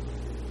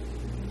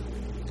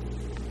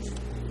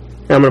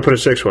 I'm going to put a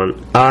 6th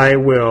one. I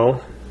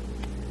will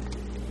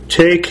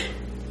take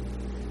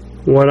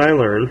what I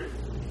learn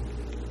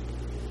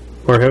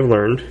or have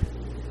learned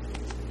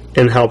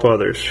and help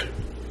others.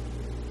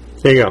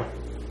 There you go.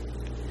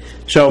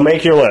 So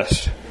make your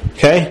list.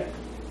 Okay?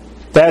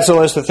 That's a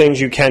list of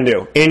things you can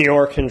do in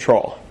your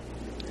control.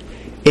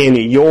 In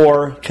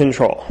your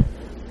control.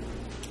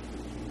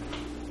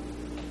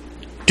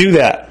 Do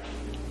that.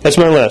 That's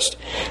my list.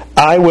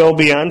 I will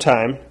be on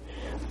time.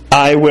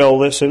 I will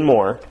listen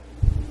more.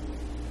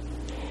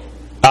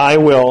 I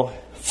will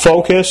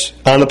focus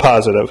on the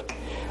positive.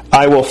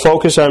 I will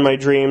focus on my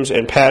dreams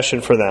and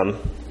passion for them.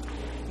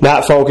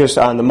 Not focused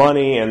on the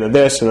money and the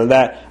this and the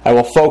that. I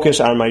will focus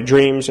on my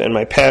dreams and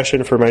my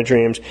passion for my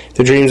dreams.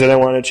 The dreams that I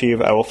want to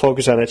achieve, I will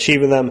focus on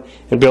achieving them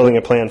and building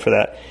a plan for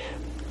that.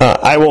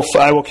 I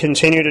will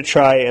continue to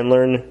try and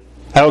learn.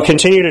 I will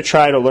continue to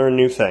try to learn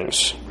new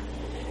things.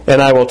 And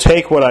I will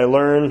take what I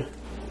learn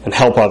and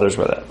help others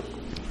with it.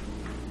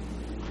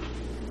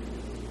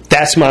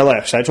 That's my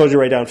list. I told you to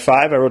write down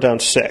 5. I wrote down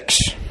 6.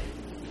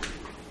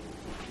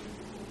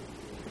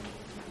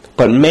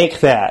 But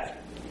make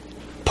that.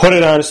 Put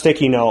it on a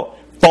sticky note.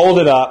 Fold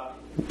it up.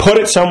 Put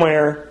it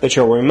somewhere that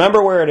you'll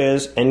remember where it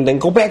is. And then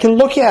go back and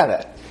look at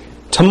it.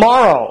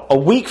 Tomorrow, a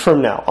week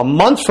from now, a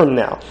month from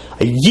now,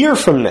 a year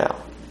from now.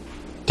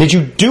 Did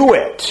you do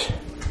it?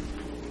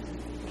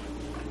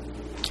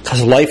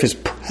 Because life is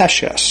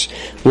precious.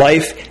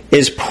 Life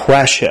is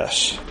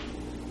precious.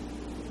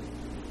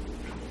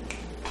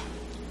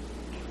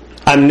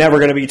 I'm never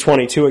going to be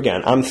 22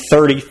 again. I'm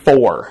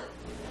 34.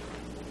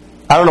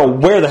 I don't know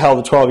where the hell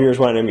the 12 years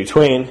went in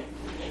between,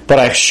 but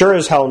I sure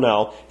as hell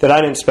know that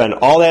I didn't spend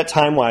all that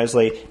time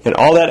wisely and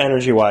all that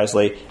energy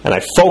wisely, and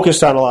I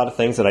focused on a lot of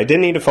things that I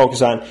didn't need to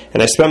focus on,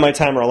 and I spent my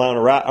time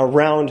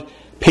around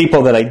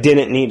people that I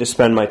didn't need to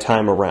spend my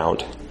time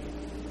around.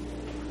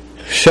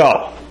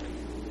 So,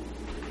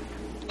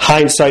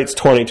 hindsight's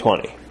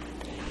 2020.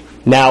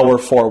 Now we're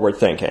forward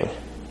thinking.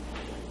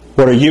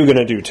 What are you going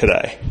to do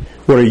today?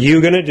 What are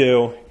you going to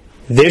do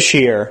this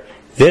year,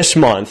 this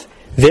month,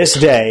 this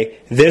day,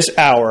 this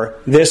hour,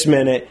 this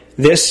minute,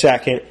 this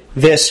second,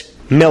 this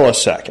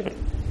millisecond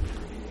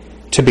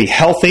to be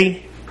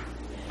healthy,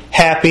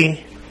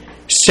 happy,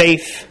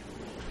 safe,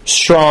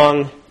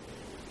 strong,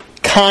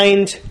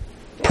 kind,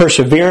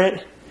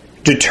 perseverant,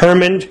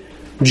 determined,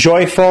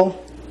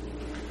 joyful,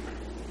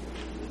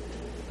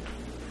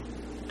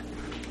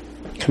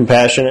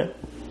 compassionate,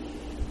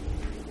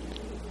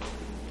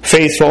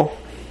 faithful,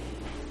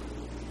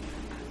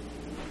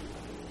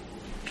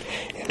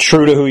 and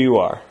true to who you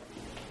are.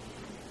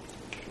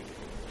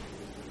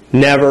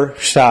 Never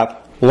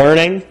stop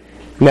learning.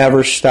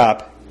 Never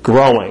stop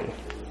growing.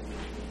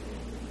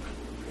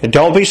 And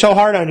don't be so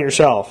hard on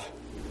yourself.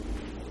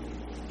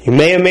 You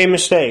may have made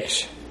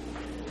mistakes.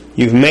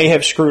 You may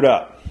have screwed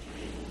up.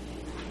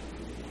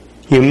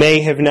 You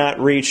may have not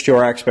reached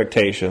your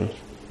expectations.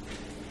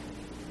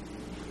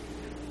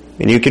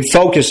 And you can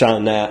focus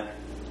on that,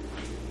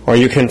 or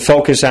you can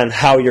focus on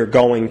how you're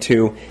going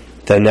to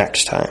the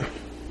next time.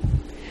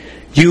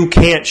 You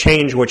can't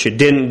change what you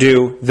didn't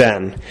do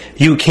then.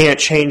 You can't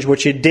change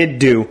what you did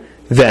do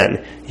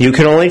then. You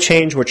can only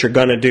change what you're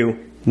going to do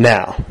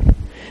now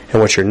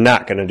and what you're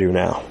not going to do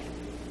now.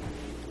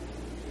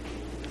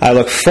 I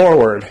look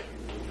forward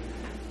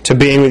to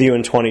being with you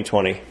in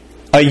 2020.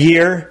 A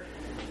year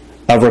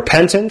of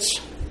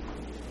repentance,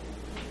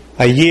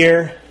 a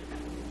year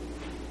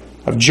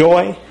of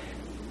joy,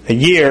 a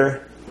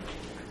year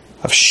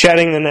of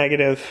shedding the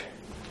negative,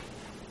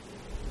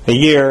 a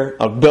year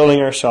of building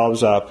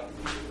ourselves up,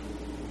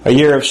 a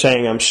year of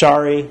saying, I'm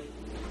sorry,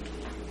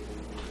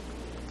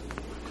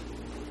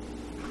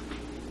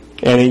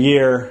 and a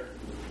year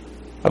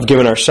of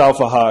giving ourselves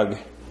a hug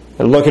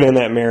and looking in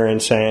that mirror and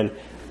saying,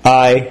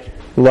 I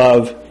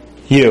love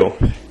you.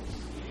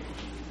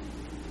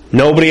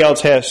 Nobody else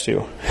has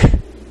to.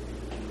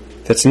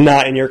 That's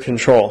not in your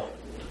control.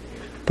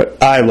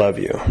 But I love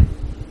you.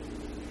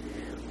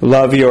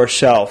 Love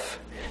yourself.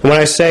 And when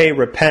I say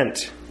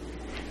repent,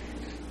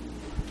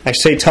 I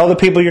say tell the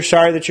people you're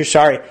sorry that you're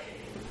sorry.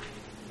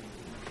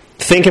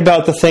 Think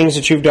about the things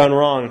that you've done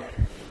wrong.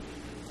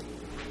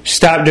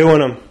 Stop doing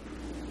them.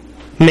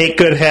 Make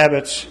good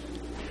habits.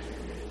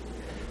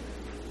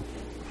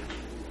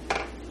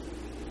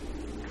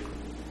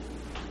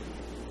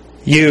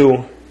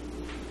 You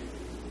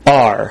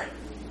are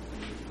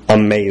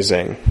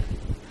amazing.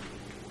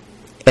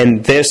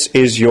 And this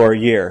is your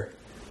year.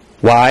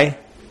 Why?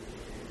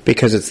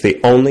 Because it's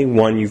the only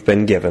one you've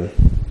been given.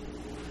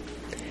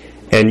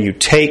 And you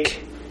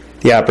take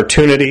the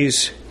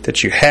opportunities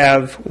that you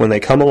have when they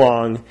come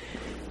along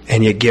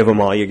and you give them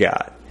all you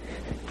got.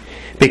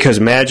 Because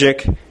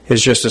magic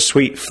is just a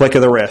sweet flick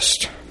of the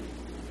wrist.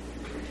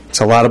 It's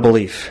a lot of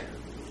belief.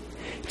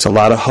 It's a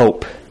lot of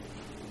hope.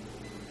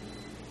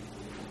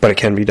 But it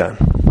can be done.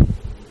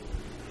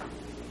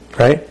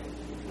 Right?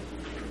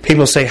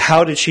 People say,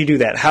 how did she do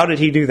that? How did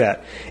he do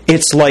that?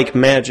 It's like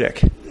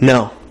magic.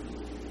 No.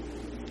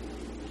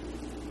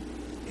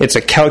 It's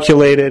a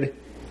calculated,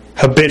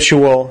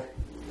 habitual,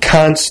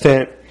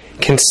 constant,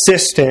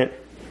 consistent,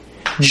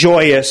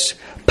 joyous,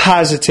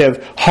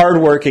 positive,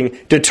 hardworking,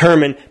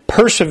 determined,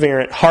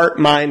 perseverant heart,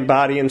 mind,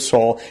 body, and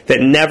soul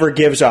that never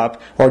gives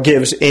up or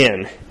gives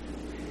in.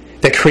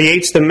 That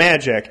creates the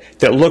magic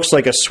that looks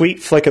like a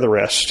sweet flick of the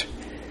wrist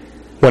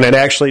when it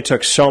actually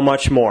took so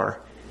much more.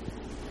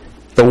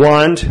 The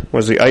wand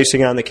was the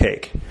icing on the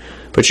cake.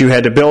 But you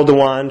had to build the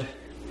wand,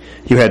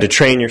 you had to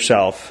train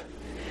yourself,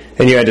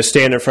 and you had to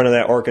stand in front of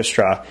that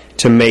orchestra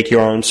to make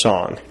your own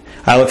song.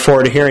 I look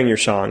forward to hearing your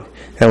song,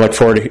 and I look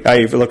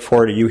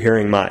forward to you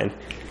hearing mine.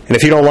 And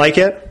if you don't like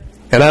it,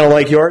 and I don't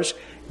like yours,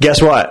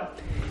 guess what?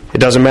 It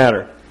doesn't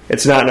matter.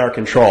 It's not in our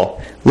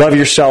control. Love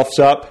yourselves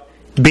up,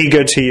 be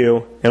good to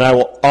you, and I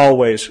will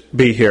always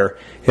be here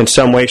in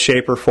some way,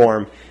 shape, or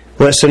form,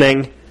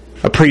 listening,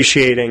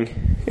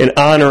 appreciating, and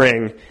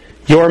honoring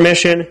your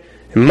mission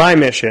and my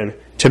mission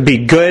to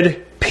be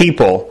good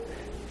people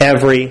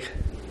every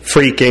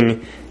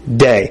freaking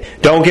day.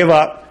 Don't give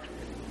up.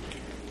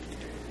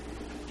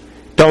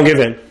 Don't give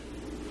in.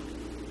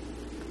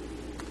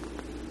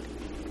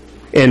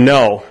 And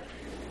know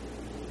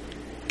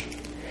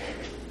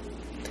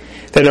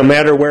that no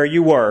matter where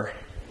you were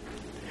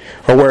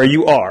or where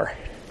you are,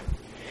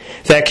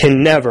 that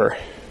can never,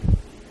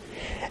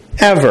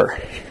 ever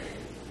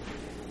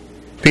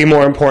be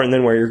more important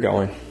than where you're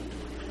going.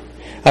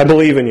 I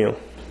believe in you.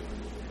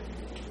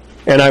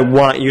 And I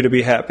want you to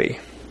be happy.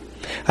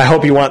 I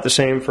hope you want the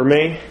same for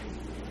me.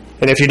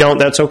 And if you don't,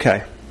 that's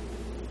okay.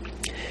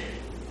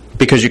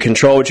 Because you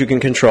control what you can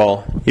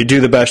control. You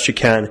do the best you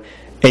can.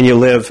 And you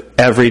live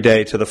every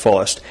day to the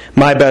fullest.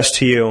 My best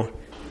to you,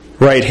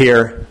 right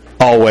here,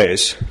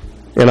 always.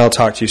 And I'll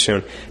talk to you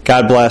soon.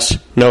 God bless.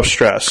 No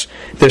stress.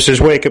 This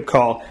is Wake Up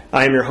Call.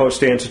 I am your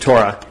host, Dan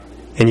Tortora.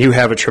 And you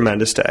have a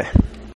tremendous day.